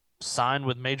to sign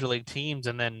with major league teams,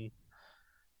 and then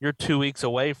you're 2 weeks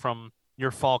away from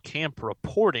your fall camp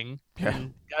reporting. Yeah.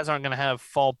 And guys aren't going to have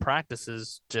fall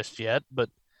practices just yet, but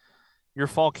your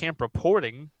fall camp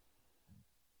reporting,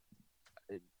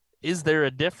 is there a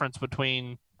difference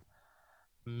between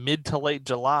mid to late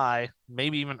July,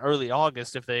 maybe even early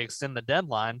August if they extend the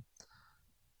deadline,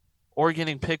 or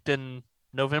getting picked in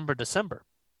November, December?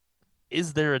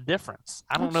 Is there a difference?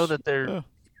 I don't know that there is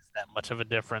that much of a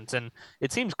difference. And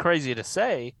it seems crazy to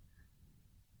say,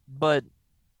 but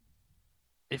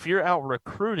if you're out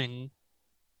recruiting,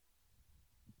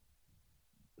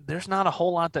 there's not a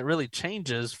whole lot that really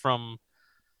changes from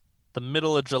the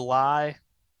middle of July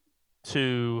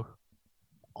to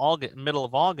August, middle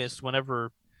of August,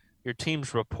 whenever your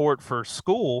teams report for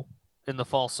school in the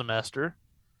fall semester.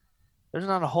 There's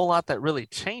not a whole lot that really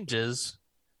changes.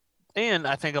 And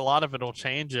I think a lot of it will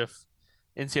change if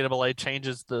NCAA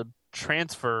changes the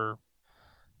transfer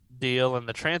deal and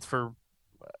the transfer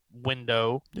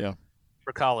window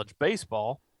for college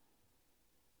baseball.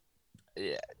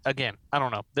 Again, I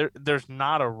don't know. There's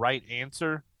not a right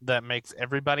answer that makes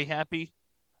everybody happy,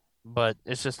 but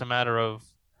it's just a matter of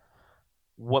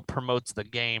what promotes the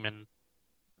game. And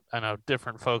I know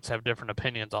different folks have different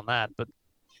opinions on that, but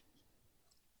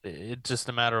it's just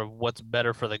a matter of what's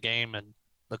better for the game and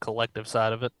the collective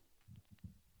side of it.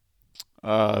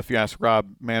 If you ask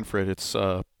Rob Manfred, it's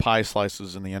pie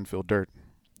slices in the infield dirt.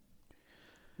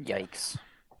 Yikes.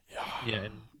 Yeah,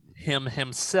 and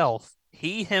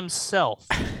he himself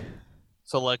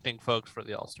selecting folks for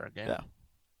the All-Star game. Yeah.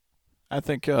 I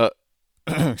think,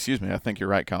 excuse me, I think you're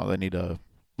right, Kyle. They need a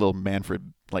little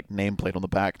Manfred nameplate on the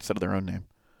back instead of their own name.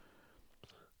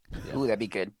 Yeah. Ooh, that'd be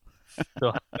good.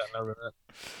 Still haven't gotten over that.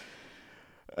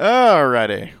 All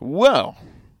righty. Well,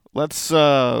 let's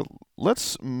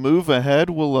move ahead.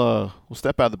 We'll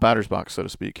step out of the batter's box, so to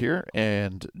speak, here.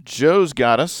 And Joe's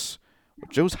got us.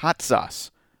 Joe's hot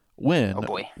sauce. When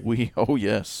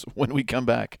when we come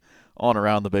back on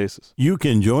Around the Bases. You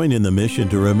can join in the mission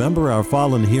to remember our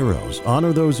fallen heroes,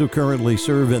 honor those who currently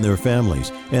serve and their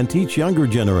families, and teach younger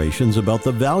generations about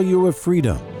the value of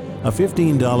freedom. A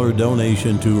 $15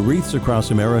 donation to Wreaths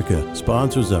Across America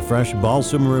sponsors a fresh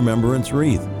balsam remembrance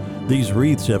wreath. These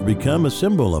wreaths have become a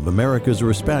symbol of America's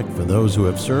respect for those who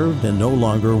have served and no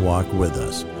longer walk with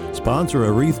us. Sponsor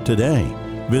a wreath today.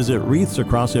 Visit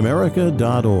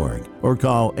wreathsacrossamerica.org or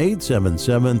call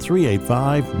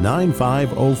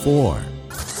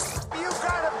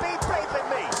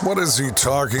 877-385-9504. What is he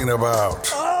talking about?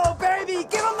 Oh, baby,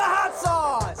 give him the hot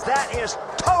sauce! That is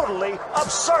totally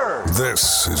absurd.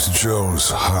 This is Joe's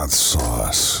hot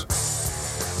sauce.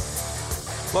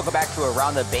 Welcome back to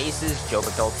Around the Bases. Joe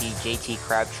McDulty, JT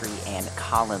Crabtree, and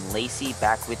Colin Lacey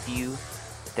back with you.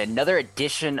 Another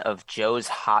edition of Joe's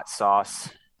hot sauce.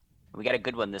 We got a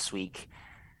good one this week.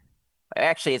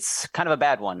 Actually, it's kind of a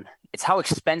bad one. It's how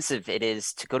expensive it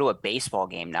is to go to a baseball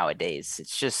game nowadays.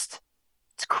 It's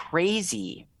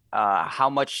crazy how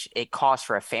much it costs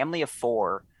for a family of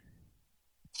four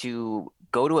to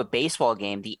go to a baseball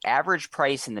game. The average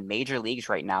price in the major leagues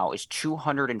right now is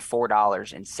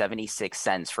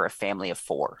 $204.76 for a family of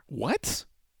four. What?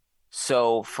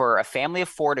 So for a family of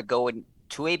four to go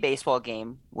to a baseball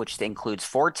game, which includes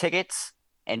 4 tickets,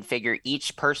 and figure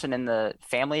each person in the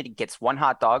family gets 1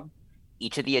 hot dog,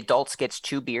 each of the adults gets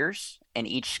 2 beers, and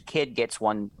each kid gets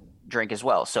 1 drink as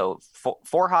well. So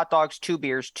 4 hot dogs, 2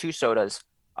 beers, 2 sodas,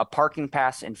 a parking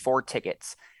pass, and 4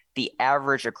 tickets. The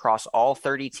average across all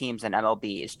 30 teams in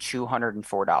MLB is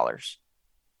 $204.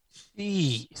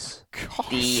 Jeez.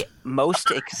 The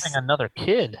most another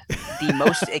kid. The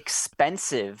most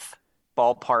expensive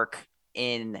ballpark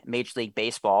in Major League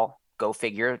Baseball, go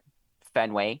figure,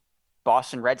 Fenway,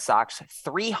 Boston Red Sox,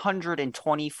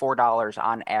 $324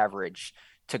 on average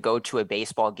to go to a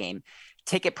baseball game.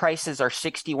 Ticket prices are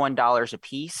 $61 a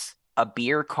piece. A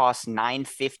beer costs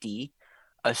 $9.50.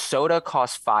 A soda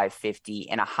costs $5.50,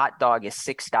 and a hot dog is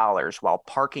 $6, while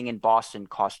parking in Boston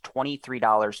costs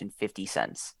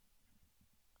 $23.50.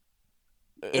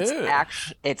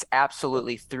 It's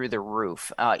absolutely through the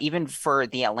roof. Even for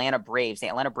the Atlanta Braves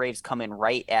come in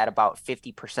right at about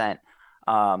 50%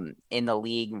 in the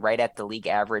league, right at the league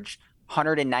average.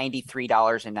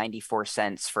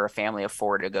 $193.94 for a family of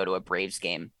 4 to go to a Braves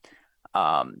game.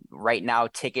 Right now,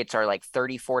 tickets are like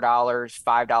 $34,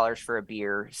 $5 for a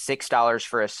beer, $6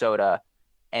 for a soda,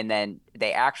 and then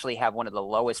they actually have one of the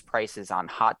lowest prices on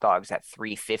hot dogs at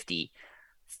 $3.50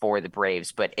 for the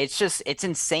Braves. But it's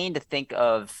insane to think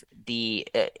of the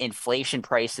inflation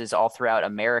prices all throughout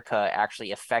America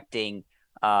actually affecting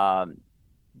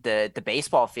the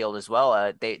baseball field as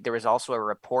well. There was also a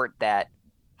report that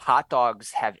hot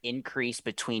dogs have increased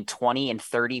between 20 and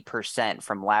 30%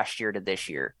 from last year to this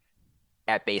year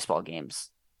at baseball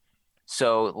games.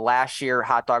 So last year,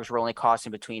 hot dogs were only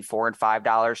costing between $4 and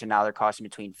 $5, and now they're costing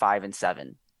between $5 and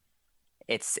 $7.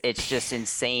 It's just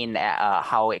insane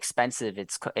how expensive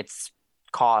it's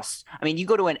costs. I mean, you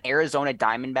go to an Arizona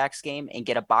Diamondbacks game and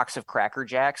get a box of Cracker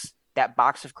Jacks. That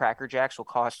box of Cracker Jacks will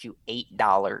cost you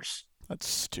 $8. That's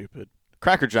stupid.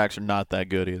 Cracker Jacks are not that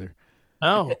good either.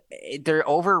 Oh, they're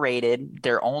overrated.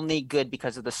 They're only good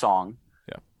because of the song.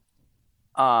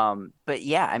 But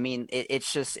yeah, I mean,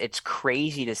 it's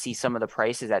crazy to see some of the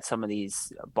prices at some of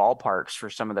these ballparks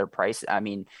for some of their prices. I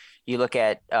mean, you look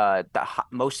at the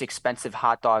most expensive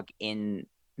hot dog in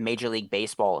Major League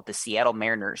Baseball, the Seattle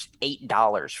Mariners,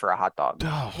 $8 for a hot dog.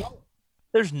 Oh.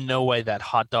 There's no way that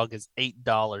hot dog is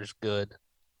 $8 good.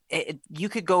 You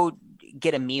could go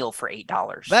get a meal for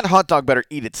 $8. That hot dog better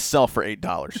eat itself for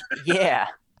 $8. Yeah.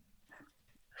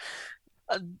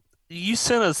 You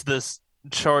sent us this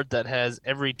chart that has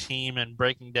every team and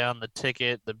breaking down the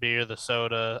ticket, the beer, the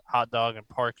soda, hot dog, and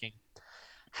parking.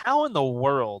 How in the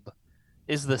world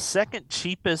is the second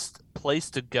cheapest place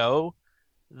to go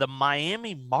the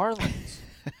Miami Marlins?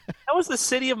 How is the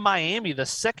city of Miami the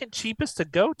second cheapest to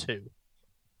go to?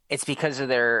 It's because of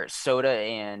their soda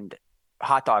and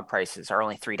hot dog prices are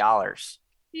only $3.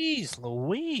 Jeez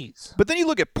Louise. But then you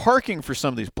look at parking for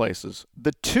some of these places.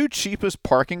 The 2 cheapest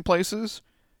parking places,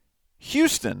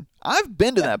 Houston, I've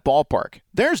been to that ballpark.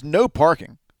 There's no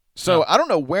parking. So I don't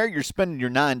know where you're spending your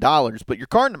 $9, but your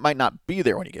car might not be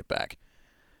there when you get back.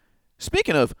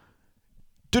 Speaking of,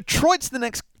 Detroit's the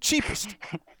next cheapest.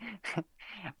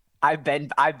 I've been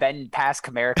past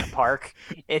Comerica Park.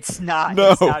 It's not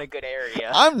No. It's not a good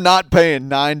area. I'm not paying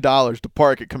 $9 to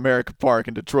park at Comerica Park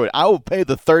in Detroit. I will pay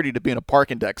the $30 to be in a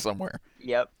parking deck somewhere.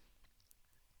 Yep.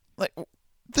 Like,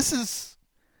 this is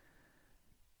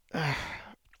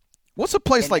what's a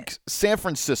place like San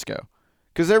Francisco?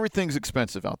 Because everything's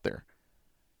expensive out there.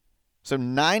 So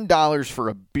 $9 for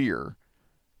a beer,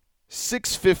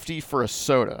 $6.50 for a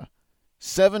soda,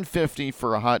 $7.50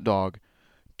 for a hot dog,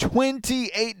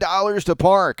 $28 to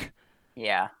park.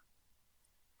 Yeah.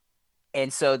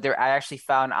 And so I actually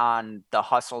found on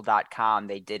thehustle.com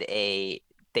they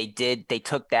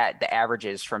took the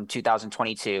averages from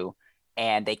 2022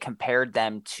 and they compared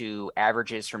them to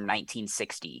averages from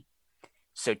 1960.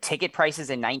 So ticket prices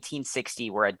in 1960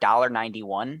 were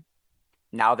 $1.91.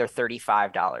 Now they're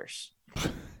 $35.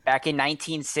 Back in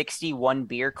 1960, one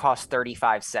beer cost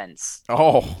 35 cents.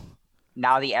 Oh.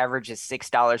 Now the average is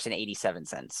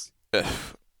 $6.87.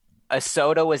 A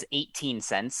soda was 18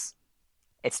 cents.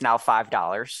 It's now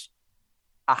 $5.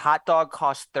 A hot dog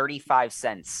cost 35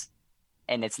 cents,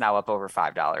 and it's now up over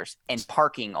 $5. And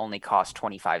parking only costs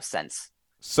 25 cents.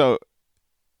 So,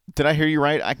 did I hear you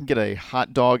right? I can get a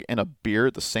hot dog and a beer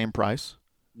at the same price?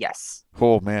 Yes.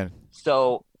 Oh, man.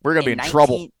 So we're going to be in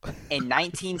trouble. In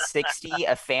 1960,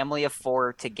 a family of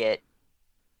four to get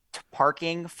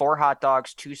parking, 4 hot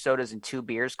dogs, 2 sodas, and 2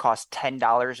 beers cost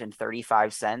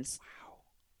 $10.35.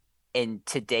 In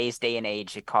today's day and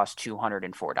age, it costs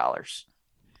 $204.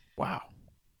 Wow.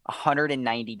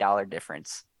 $190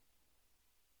 difference.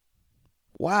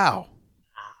 Wow.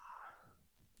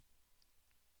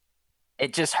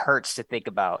 It just hurts to think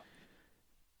about.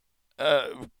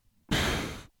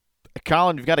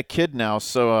 Colin, you've got a kid now,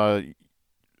 so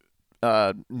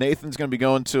Nathan's going to be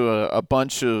going to a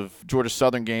bunch of Georgia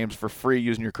Southern games for free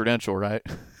using your credential, right?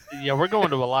 Yeah, we're going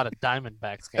to a lot of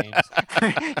Diamondbacks games.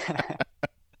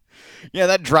 Yeah,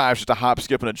 that drive's just a hop,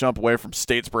 skip, and a jump away from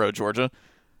Statesboro, Georgia.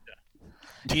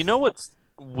 Do you know what's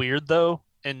weird, though?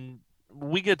 And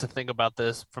we get to think about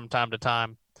this from time to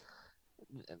time.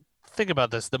 Think about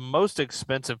this. The most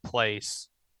expensive place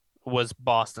was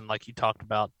Boston, like you talked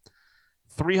about.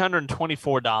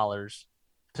 $324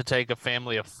 to take a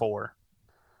family of 4.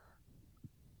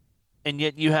 And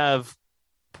yet you have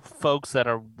folks that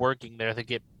are working there that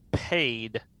get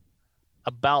paid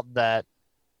about that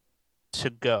to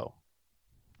go.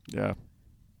 Yeah.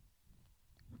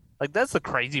 Like, that's the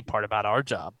crazy part about our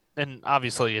job. And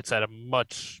obviously it's at a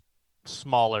much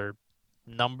smaller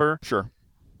number. Sure.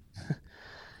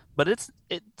 But it's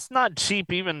not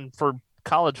cheap even for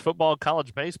college football,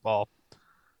 college baseball.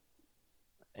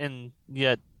 And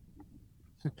yet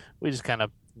we just kind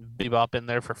of bebop in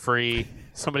there for free.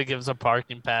 Somebody gives a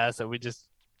parking pass that we just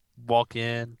walk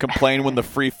in. Complain when the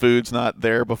free food's not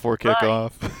there before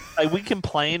kickoff. Right. Like, we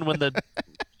complain when the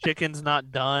chicken's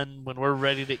not done, when we're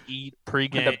ready to eat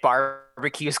pregame. When the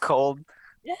barbecue's cold.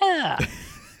 Yeah.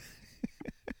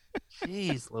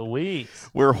 Jeez Louise.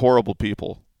 We're horrible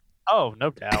people. Oh, no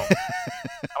doubt. I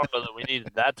don't know that we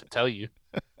needed that to tell you.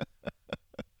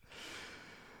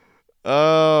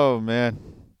 Oh, man.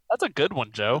 That's a good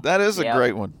one, Joe. That is a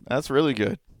great one. That's really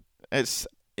good.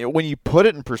 When you put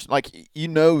it in like you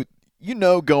know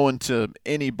going to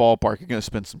any ballpark you're going to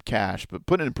spend some cash, but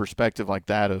put it in perspective like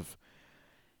that of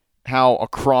how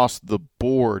across the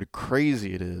board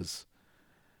crazy it is.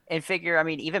 And figure, I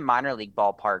mean, even minor league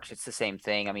ballparks, it's the same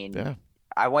thing. I mean, yeah.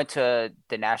 I went to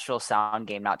the Nashville Sound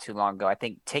game not too long ago. I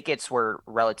think tickets were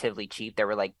relatively cheap. They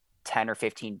were like $10 or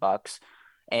 $15.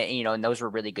 And, and those were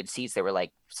really good seats. They were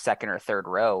like second or third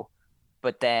row.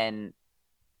 But then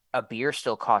a beer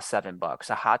still costs $7.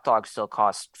 A hot dog still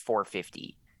costs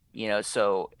 $4.50.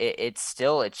 So it's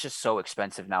just so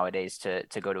expensive nowadays to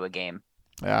go to a game.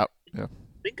 Yeah.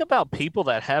 Think about people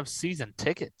that have season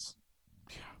tickets.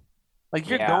 Like,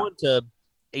 you're going to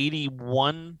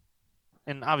 81,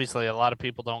 and obviously a lot of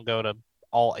people don't go to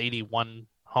all 81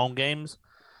 home games,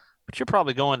 but you're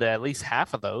probably going to at least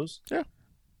half of those. Yeah.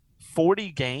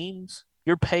 40 games,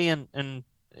 you're paying, and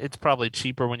it's probably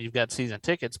cheaper when you've got season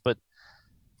tickets, but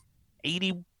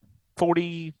between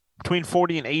 40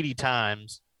 and 80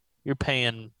 times, you're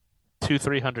paying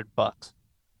 $200-$300.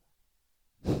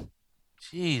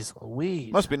 Jeez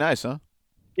Louise. Must be nice, huh?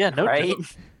 Yeah, no right?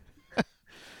 doubt.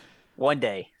 One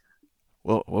day.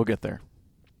 We'll get there.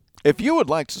 If you would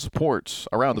like to support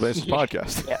Around the Bases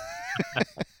podcast.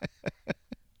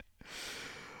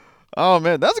 Oh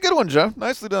man, that's a good one, Joe.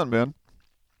 Nicely done, man.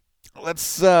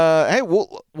 Let's hey,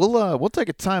 we'll take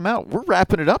a time out. We're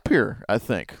wrapping it up here, I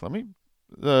think. Let me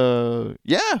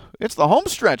it's the home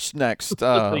stretch next.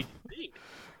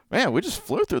 Man, we just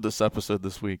flew through this episode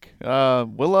this week. I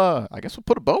guess we'll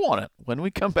put a bow on it when we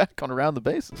come back on Around the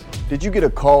Bases. Did you get a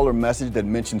call or message that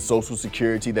mentioned Social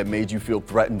Security that made you feel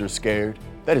threatened or scared?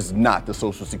 That is not the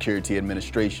Social Security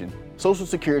Administration. Social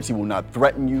Security will not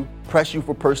threaten you, press you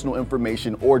for personal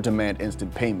information, or demand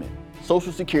instant payment.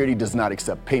 Social Security does not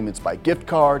accept payments by gift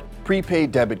card,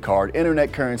 prepaid debit card,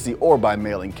 internet currency, or by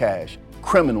mailing cash.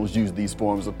 Criminals use these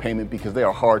forms of payment because they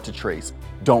are hard to trace.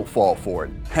 Don't fall for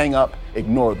it. Hang up,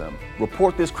 ignore them.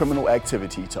 Report this criminal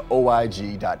activity to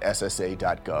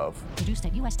oig.ssa.gov. Produced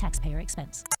at U.S. taxpayer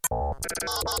expense.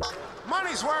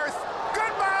 Money's worth.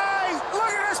 Goodbye. Look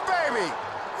at this baby.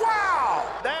 Wow.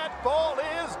 That ball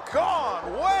is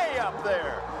gone way up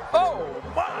there. Oh,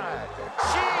 my.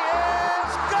 She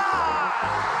is gone.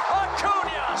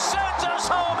 Acuna sends us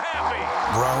home happy.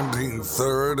 Rounding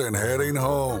third and heading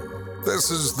home. This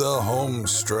is the home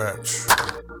stretch.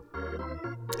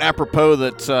 Apropos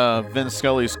that Vin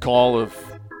Scully's call of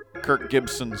Kirk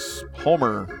Gibson's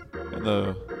homer in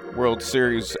the World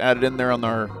Series added in there on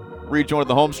our rejoin of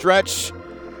the home stretch.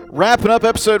 Wrapping up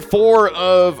episode 4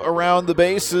 of Around the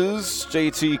Bases,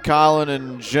 JT, Colin,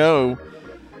 and Joe.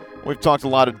 We've talked a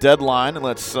lot of deadline, and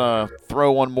let's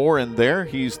throw one more in there.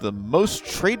 He's the most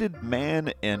traded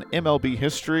man in MLB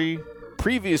history.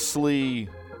 Previously,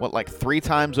 3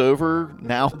 times over?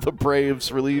 Now the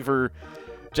Braves reliever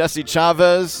Jesse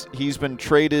Chavez. He's been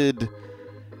traded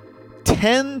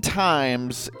 10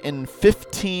 times in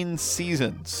 15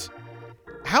 seasons.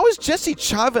 How has Jesse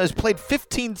Chavez played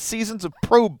 15 seasons of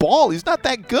pro ball? He's not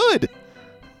that good.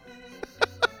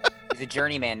 He's a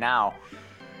journeyman now.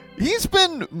 He's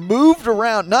been moved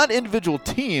around, not individual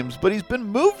teams, but he's been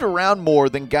moved around more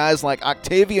than guys like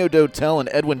Octavio Dotel and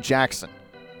Edwin Jackson.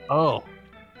 Oh.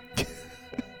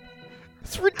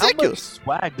 It's ridiculous. How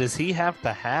much swag does he have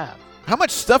to have? How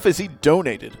much stuff has he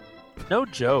donated? No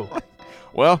joke.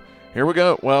 Well, here we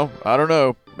go. Well, I don't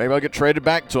know. Maybe I'll get traded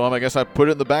back to him. I guess I put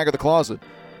it in the back of the closet.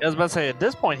 I was about to say, at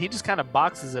this point, he just kind of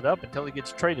boxes it up until he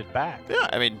gets traded back. Yeah,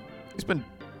 I mean, he's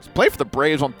played for the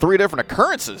Braves on 3 different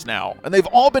occurrences now, and they've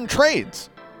all been trades.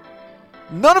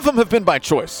 None of them have been by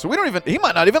choice, so he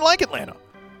might not even like Atlanta.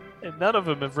 And none of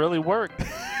them have really worked.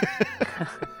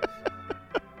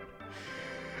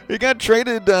 He got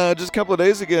traded just a couple of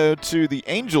days ago to the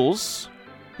Angels.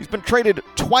 He's been traded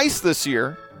twice this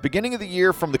year, beginning of the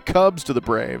year from the Cubs to the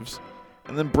Braves,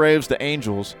 and then Braves to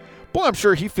Angels. Boy, I'm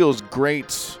sure he feels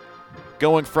great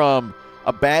going from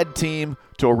a bad team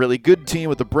to a really good team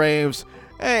with the Braves,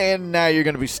 and now you're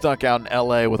going to be stuck out in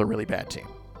L.A. with a really bad team.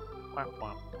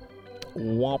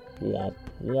 Womp, womp,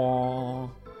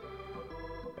 womp.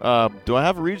 Do I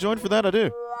have a rejoin for that? I do.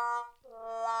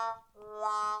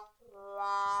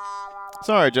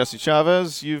 Sorry, Jesse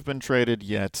Chavez, you've been traded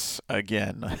yet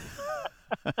again.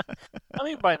 I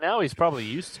mean, by now he's probably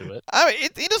used to it. I mean,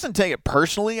 he doesn't take it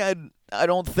personally, I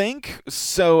don't think.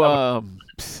 So,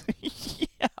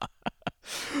 yeah.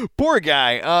 Poor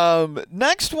guy.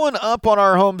 Next one up on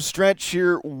our home stretch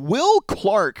here, Will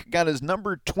Clark got his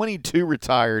number 22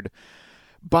 retired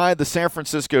by the San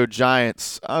Francisco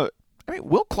Giants.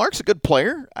 Will Clark's a good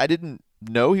player. I didn't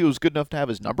know he was good enough to have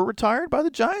his number retired by the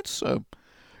Giants, so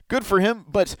good for him.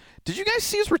 But did you guys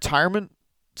see his retirement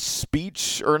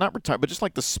speech, or not retired, but just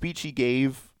like the speech he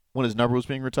gave when his number was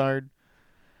being retired?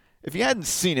 If you hadn't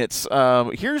seen it,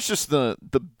 here's just the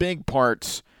big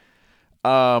parts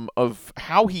of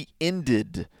how he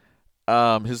ended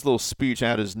his little speech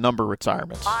at his number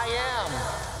retirement. I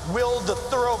am Will the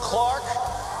Thrill Clark.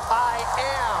 I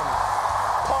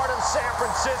am part of San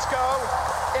Francisco,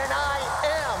 and I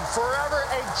am forever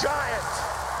a Giant.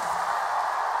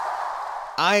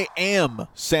 I am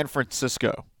San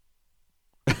Francisco.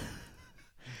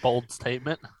 Bold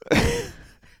statement. I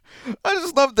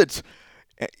just love that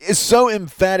it's so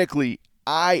emphatically,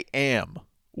 I am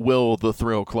Will the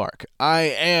Thrill Clark. I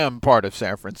am part of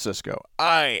San Francisco.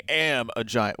 I am a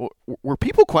Giant. Were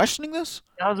people questioning this?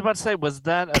 I was about to say, was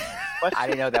that a question? I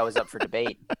didn't know that was up for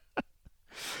debate.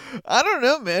 I don't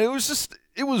know, man.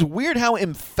 It was weird how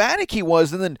emphatic he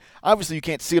was. And then, obviously, you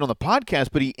can't see it on the podcast,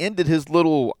 but he ended his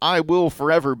little I will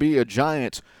forever be a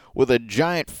Giant with a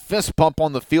giant fist pump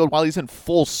on the field while he's in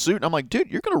full suit. And I'm like, dude,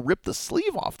 you're going to rip the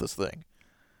sleeve off this thing.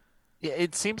 Yeah,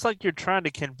 it seems like you're trying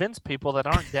to convince people that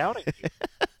aren't doubting you.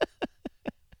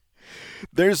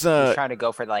 He's trying to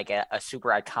go for like a super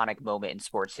iconic moment in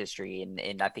sports history,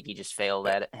 and I think he just failed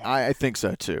at it. I think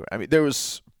so, too. I mean, there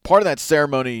was part of that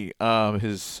ceremony,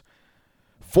 his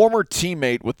former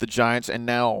teammate with the Giants and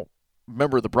now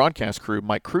member of the broadcast crew,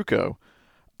 Mike Krukow,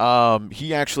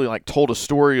 he actually told a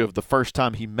story of the first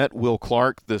time he met Will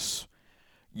Clark. This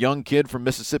young kid from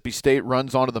Mississippi State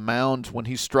runs onto the mound when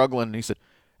he's struggling, and he said,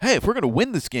 hey, if we're going to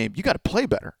win this game, you got to play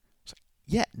better. It's like,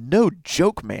 yeah, no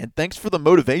joke, man. Thanks for the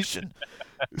motivation.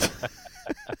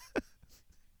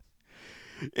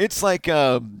 It's like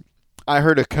I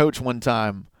heard a coach one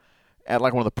time at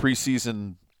like one of the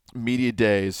preseason media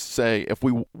days say, if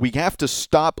we have to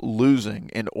stop losing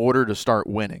in order to start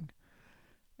winning.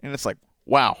 And it's like,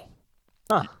 wow.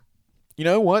 Huh. You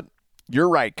know what? You're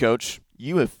right, coach.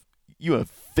 You have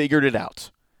figured it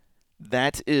out.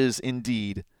 That is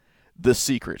indeed the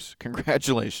secret.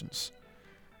 Congratulations.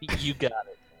 You got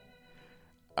it.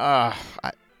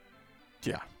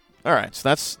 Yeah. All right.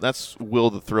 So that's Will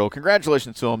the Thrill.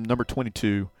 Congratulations to him. Number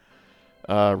 22,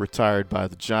 retired by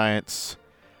the Giants.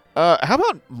 How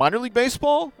about minor league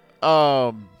baseball?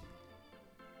 There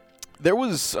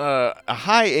was a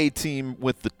high A team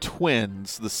with the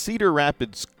Twins, the Cedar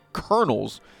Rapids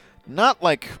Colonels, not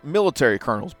like military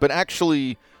colonels, but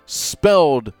actually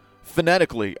spelled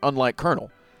phonetically, unlike Colonel.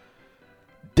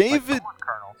 David, like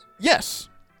colonels. Yes,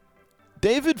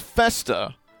 David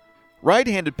Festa,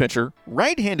 right-handed pitcher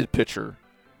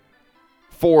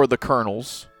for the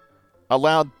Colonels,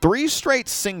 allowed 3 straight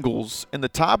singles in the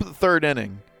top of the 3rd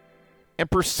inning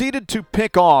and proceeded to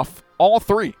pick off all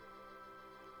 3.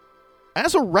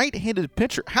 As a right-handed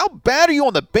pitcher, how bad are you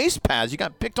on the base paths? You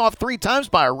got picked off 3 times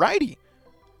by a righty.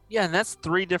 Yeah, and that's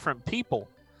 3 different people.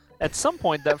 At some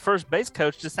point, that first base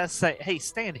coach just has to say, hey,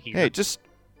 stand here. Hey, just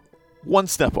 1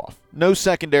 step off. No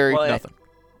secondary, nothing.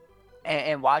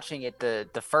 And watching it, the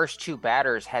first 2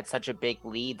 batters had such a big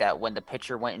lead that when the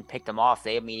pitcher went and picked them off,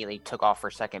 they immediately took off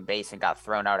for second base and got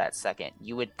thrown out at second.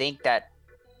 You would think that,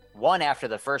 1, after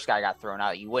the first guy got thrown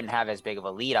out, you wouldn't have as big of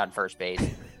a lead on first base.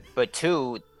 But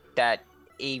 2, that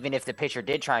even if the pitcher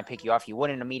did try and pick you off, you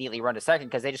wouldn't immediately run to second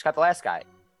because they just got the last guy.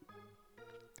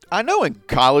 I know in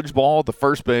college ball, the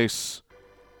first base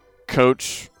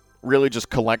coach really just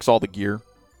collects all the gear.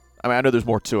 I mean, I know there's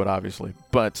more to it, obviously,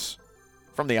 but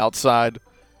from the outside,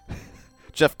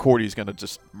 Jeff Cordy's going to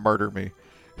just murder me.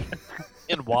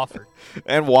 In Wofford.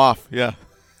 And Woff, yeah.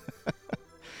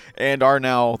 And our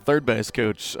now third base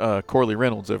coach, Corley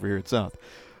Reynolds over here at South.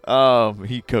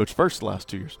 He coached first the last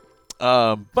 2 years.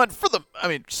 But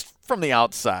just from the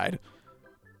outside,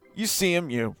 you see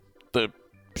him, the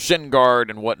shin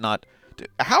guard and whatnot.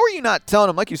 How are you not telling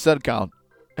him, like you said, Colin,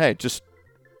 hey, just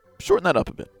shorten that up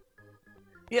a bit?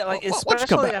 Yeah, like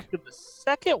especially after the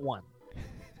second one.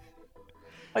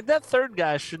 Like that third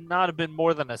guy should not have been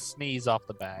more than a sneeze off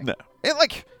the bag. No. And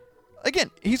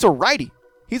again, he's a righty.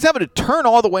 He's having to turn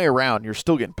all the way around, and you're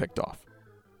still getting picked off.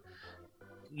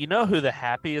 You know who the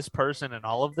happiest person in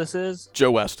all of this is?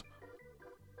 Joe West.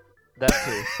 That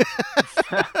too.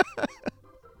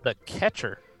 The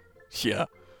catcher. Yeah.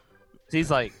 He's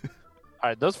like, all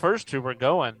right, those first 2 were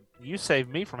going. You saved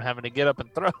me from having to get up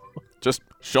and throw. Just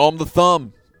show him the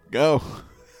thumb. Go.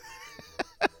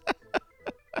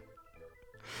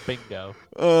 Bingo.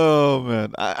 Oh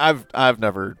man, I've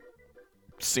never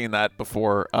seen that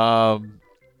before. All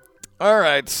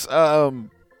right,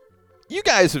 you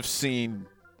guys have seen,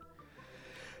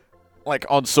 like,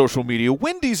 on social media,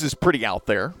 Wendy's is pretty out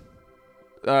there,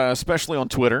 especially on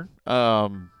Twitter.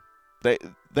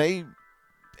 They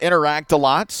interact a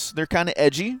lot. They're kind of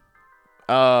edgy.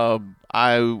 I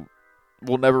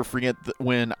will never forget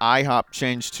when IHOP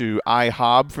changed to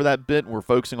IHOB for that bit. We're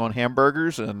focusing on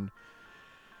hamburgers, and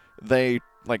they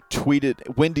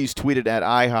Wendy's tweeted at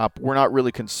IHOP, we're not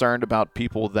really concerned about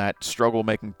people that struggle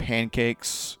making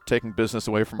pancakes, taking business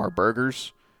away from our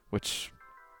burgers, which,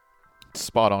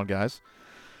 spot on, guys.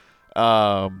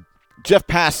 Jeff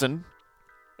Passan,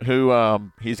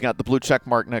 who he's got the blue check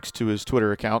mark next to his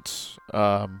Twitter accounts.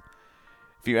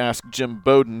 If you ask Jim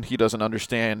Bowden, he doesn't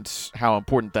understand how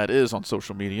important that is on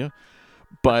social media.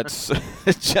 But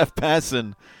Jeff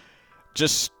Passan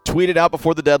just tweeted out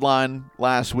before the deadline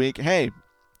last week, hey,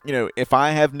 if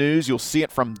I have news, you'll see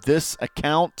it from this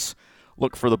account.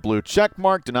 Look for the blue check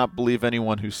mark. Do not believe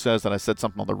anyone who says that I said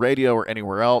something on the radio or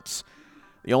anywhere else.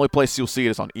 The only place you'll see it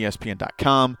is on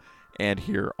ESPN.com and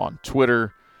here on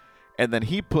Twitter. And then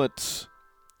he puts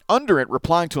under it,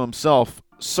 replying to himself,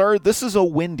 sir, this is a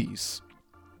Wendy's.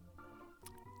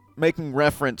 Making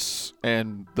reference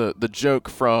and the joke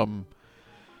from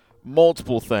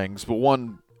multiple things, but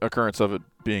one occurrence of it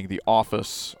being The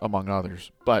Office, among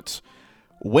others. But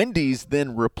Wendy's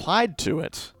then replied to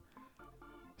it,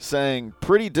 saying,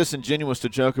 pretty disingenuous to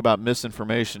joke about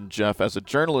misinformation, Jeff. As a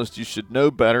journalist, you should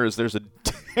know better, as there's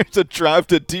a drive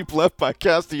to deep left by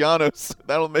Castellanos.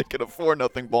 That'll make it a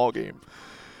 4-0 ball game.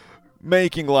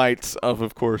 Making light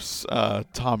of course,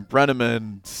 Tom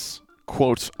Brenneman's,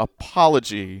 quote,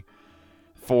 apology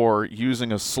for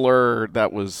using a slur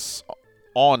that was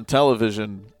on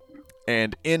television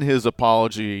and in his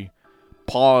apology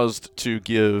paused to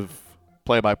give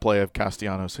play-by-play of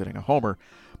Castellanos hitting a homer.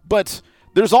 But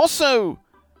there's also,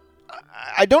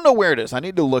 I don't know where it is. I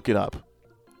need to look it up.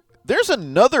 There's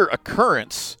another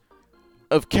occurrence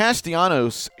of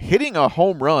Castellanos hitting a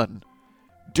home run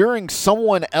during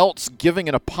someone else giving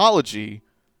an apology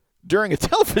during a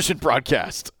television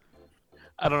broadcast.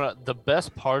 I don't know. The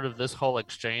best part of this whole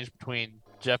exchange between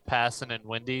Jeff Passan and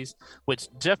Wendy's, which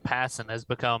Jeff Passan has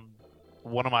become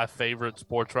one of my favorite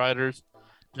sports writers,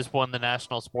 just won the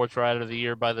National Sports Writer of the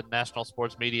Year by the National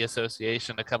Sports Media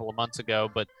Association a couple of months ago.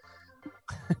 But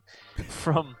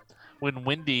from when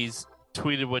Wendy's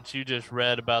tweeted what you just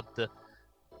read about the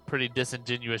pretty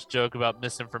disingenuous joke about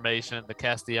misinformation and the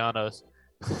Castellanos,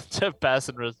 Jeff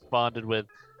Passan responded with,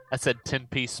 "I said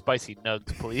 10-piece spicy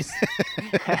nugs, please."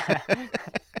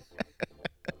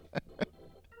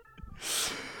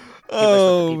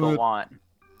 What people want.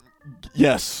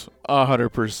 Yes,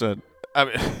 100%. I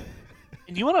mean,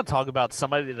 and you want to talk about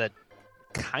somebody that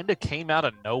kind of came out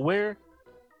of nowhere?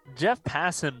 Jeff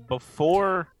Passan,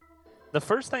 before the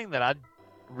first thing that I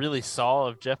really saw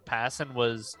of Jeff Passan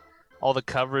was all the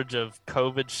coverage of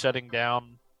COVID shutting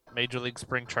down Major League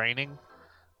Spring Training.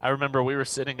 I remember we were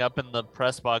sitting up in the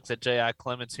press box at J.I.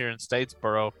 Clements here in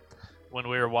Statesboro when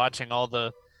we were watching all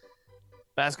the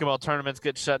basketball tournaments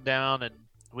get shut down, and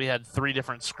we had 3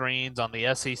 different screens on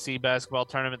the SEC basketball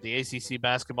tournament, the ACC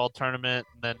basketball tournament,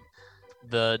 and then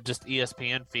the just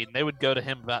ESPN feed. And they would go to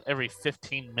him about every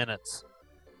 15 minutes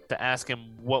to ask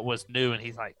him what was new, and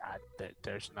he's like,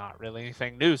 there's not really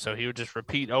anything new. So he would just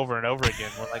repeat over and over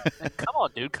again. We're like, come on,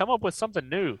 dude, come up with something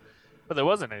new. But there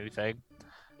wasn't anything.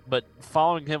 But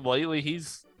following him lately,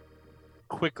 he's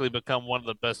quickly become one of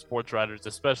the best sports writers,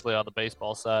 especially on the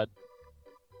baseball side.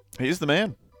 He's the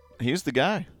man. He's the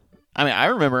guy. I mean, I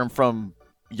remember him from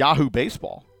Yahoo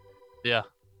Baseball. Yeah.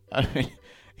 I mean,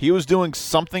 he was doing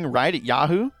something right at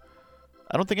Yahoo.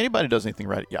 I don't think anybody does anything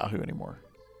right at Yahoo anymore.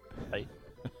 Right.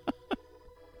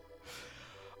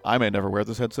 I may never wear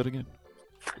this headset again.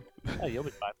 Yeah, you'll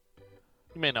be fine.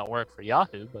 You may not work for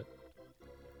Yahoo, but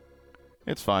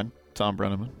it's fine. Tom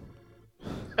Brenneman.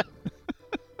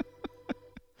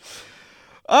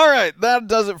 All right, that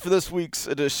does it for this week's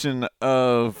edition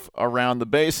of Around the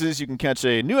Bases. You can catch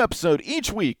a new episode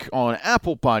each week on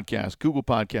Apple Podcasts, Google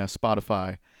Podcasts,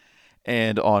 Spotify,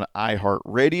 and on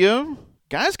iHeartRadio.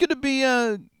 Guys, good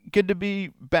to be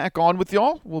back on with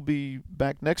y'all. We'll be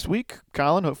back next week.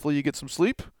 Colin, hopefully you get some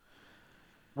sleep.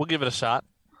 We'll give it a shot.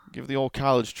 Give the old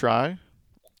college try.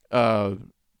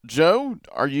 Joe,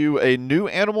 are you a new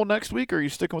animal next week, or are you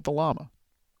sticking with the llama?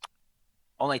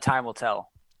 Only time will tell.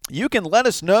 You can let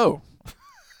us know.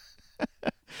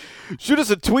 Shoot us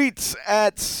a tweet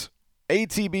at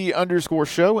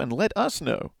ATB_show and let us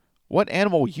know what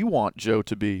animal you want Joe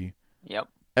to be. Yep.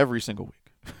 Every single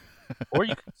week. Or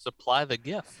you can supply the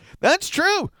gift. That's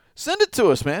true. Send it to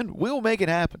us, man. We'll make it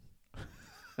happen.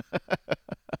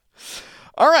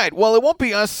 All right. Well, it won't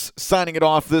be us signing it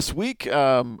off this week,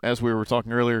 as we were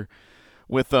talking earlier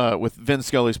with Vin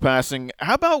Scully's passing.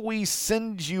 How about we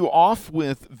send you off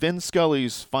with Vin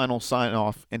Scully's final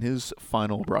sign-off in his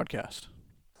final broadcast?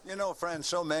 You know, friends,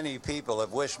 so many people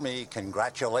have wished me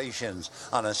congratulations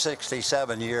on a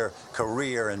 67-year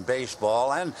career in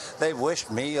baseball, and they've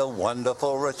wished me a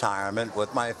wonderful retirement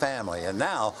with my family. And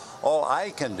now, all I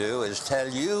can do is tell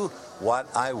you what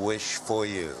I wish for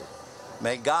you.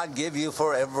 May God give you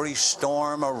for every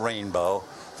storm a rainbow,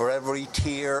 for every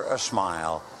tear a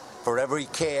smile, for every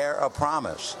care a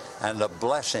promise, and a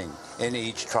blessing in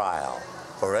each trial.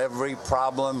 For every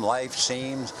problem life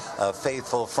seems a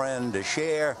faithful friend to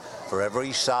share, for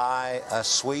every sigh a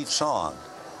sweet song,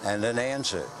 and an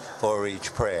answer for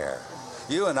each prayer.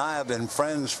 You and I have been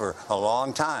friends for a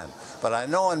long time, but I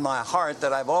know in my heart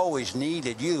that I've always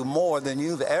needed you more than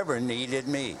you've ever needed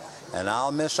me. And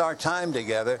I'll miss our time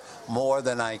together more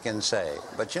than I can say.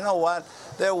 But you know what?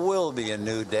 There will be a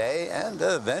new day and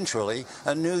eventually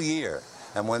a new year.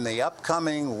 And when the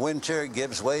upcoming winter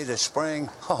gives way to spring,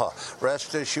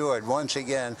 rest assured, once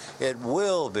again, it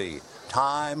will be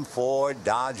time for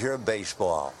Dodger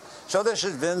baseball. So this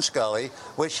is Vin Scully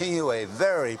wishing you a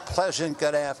very pleasant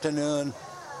good afternoon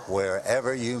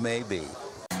wherever you may be.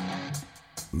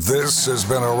 This has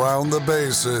been Around the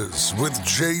Bases with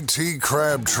J.T.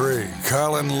 Crabtree,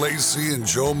 Colin Lacey, and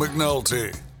Joe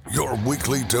McNulty. Your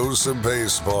weekly dose of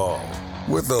baseball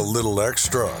with a little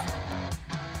extra.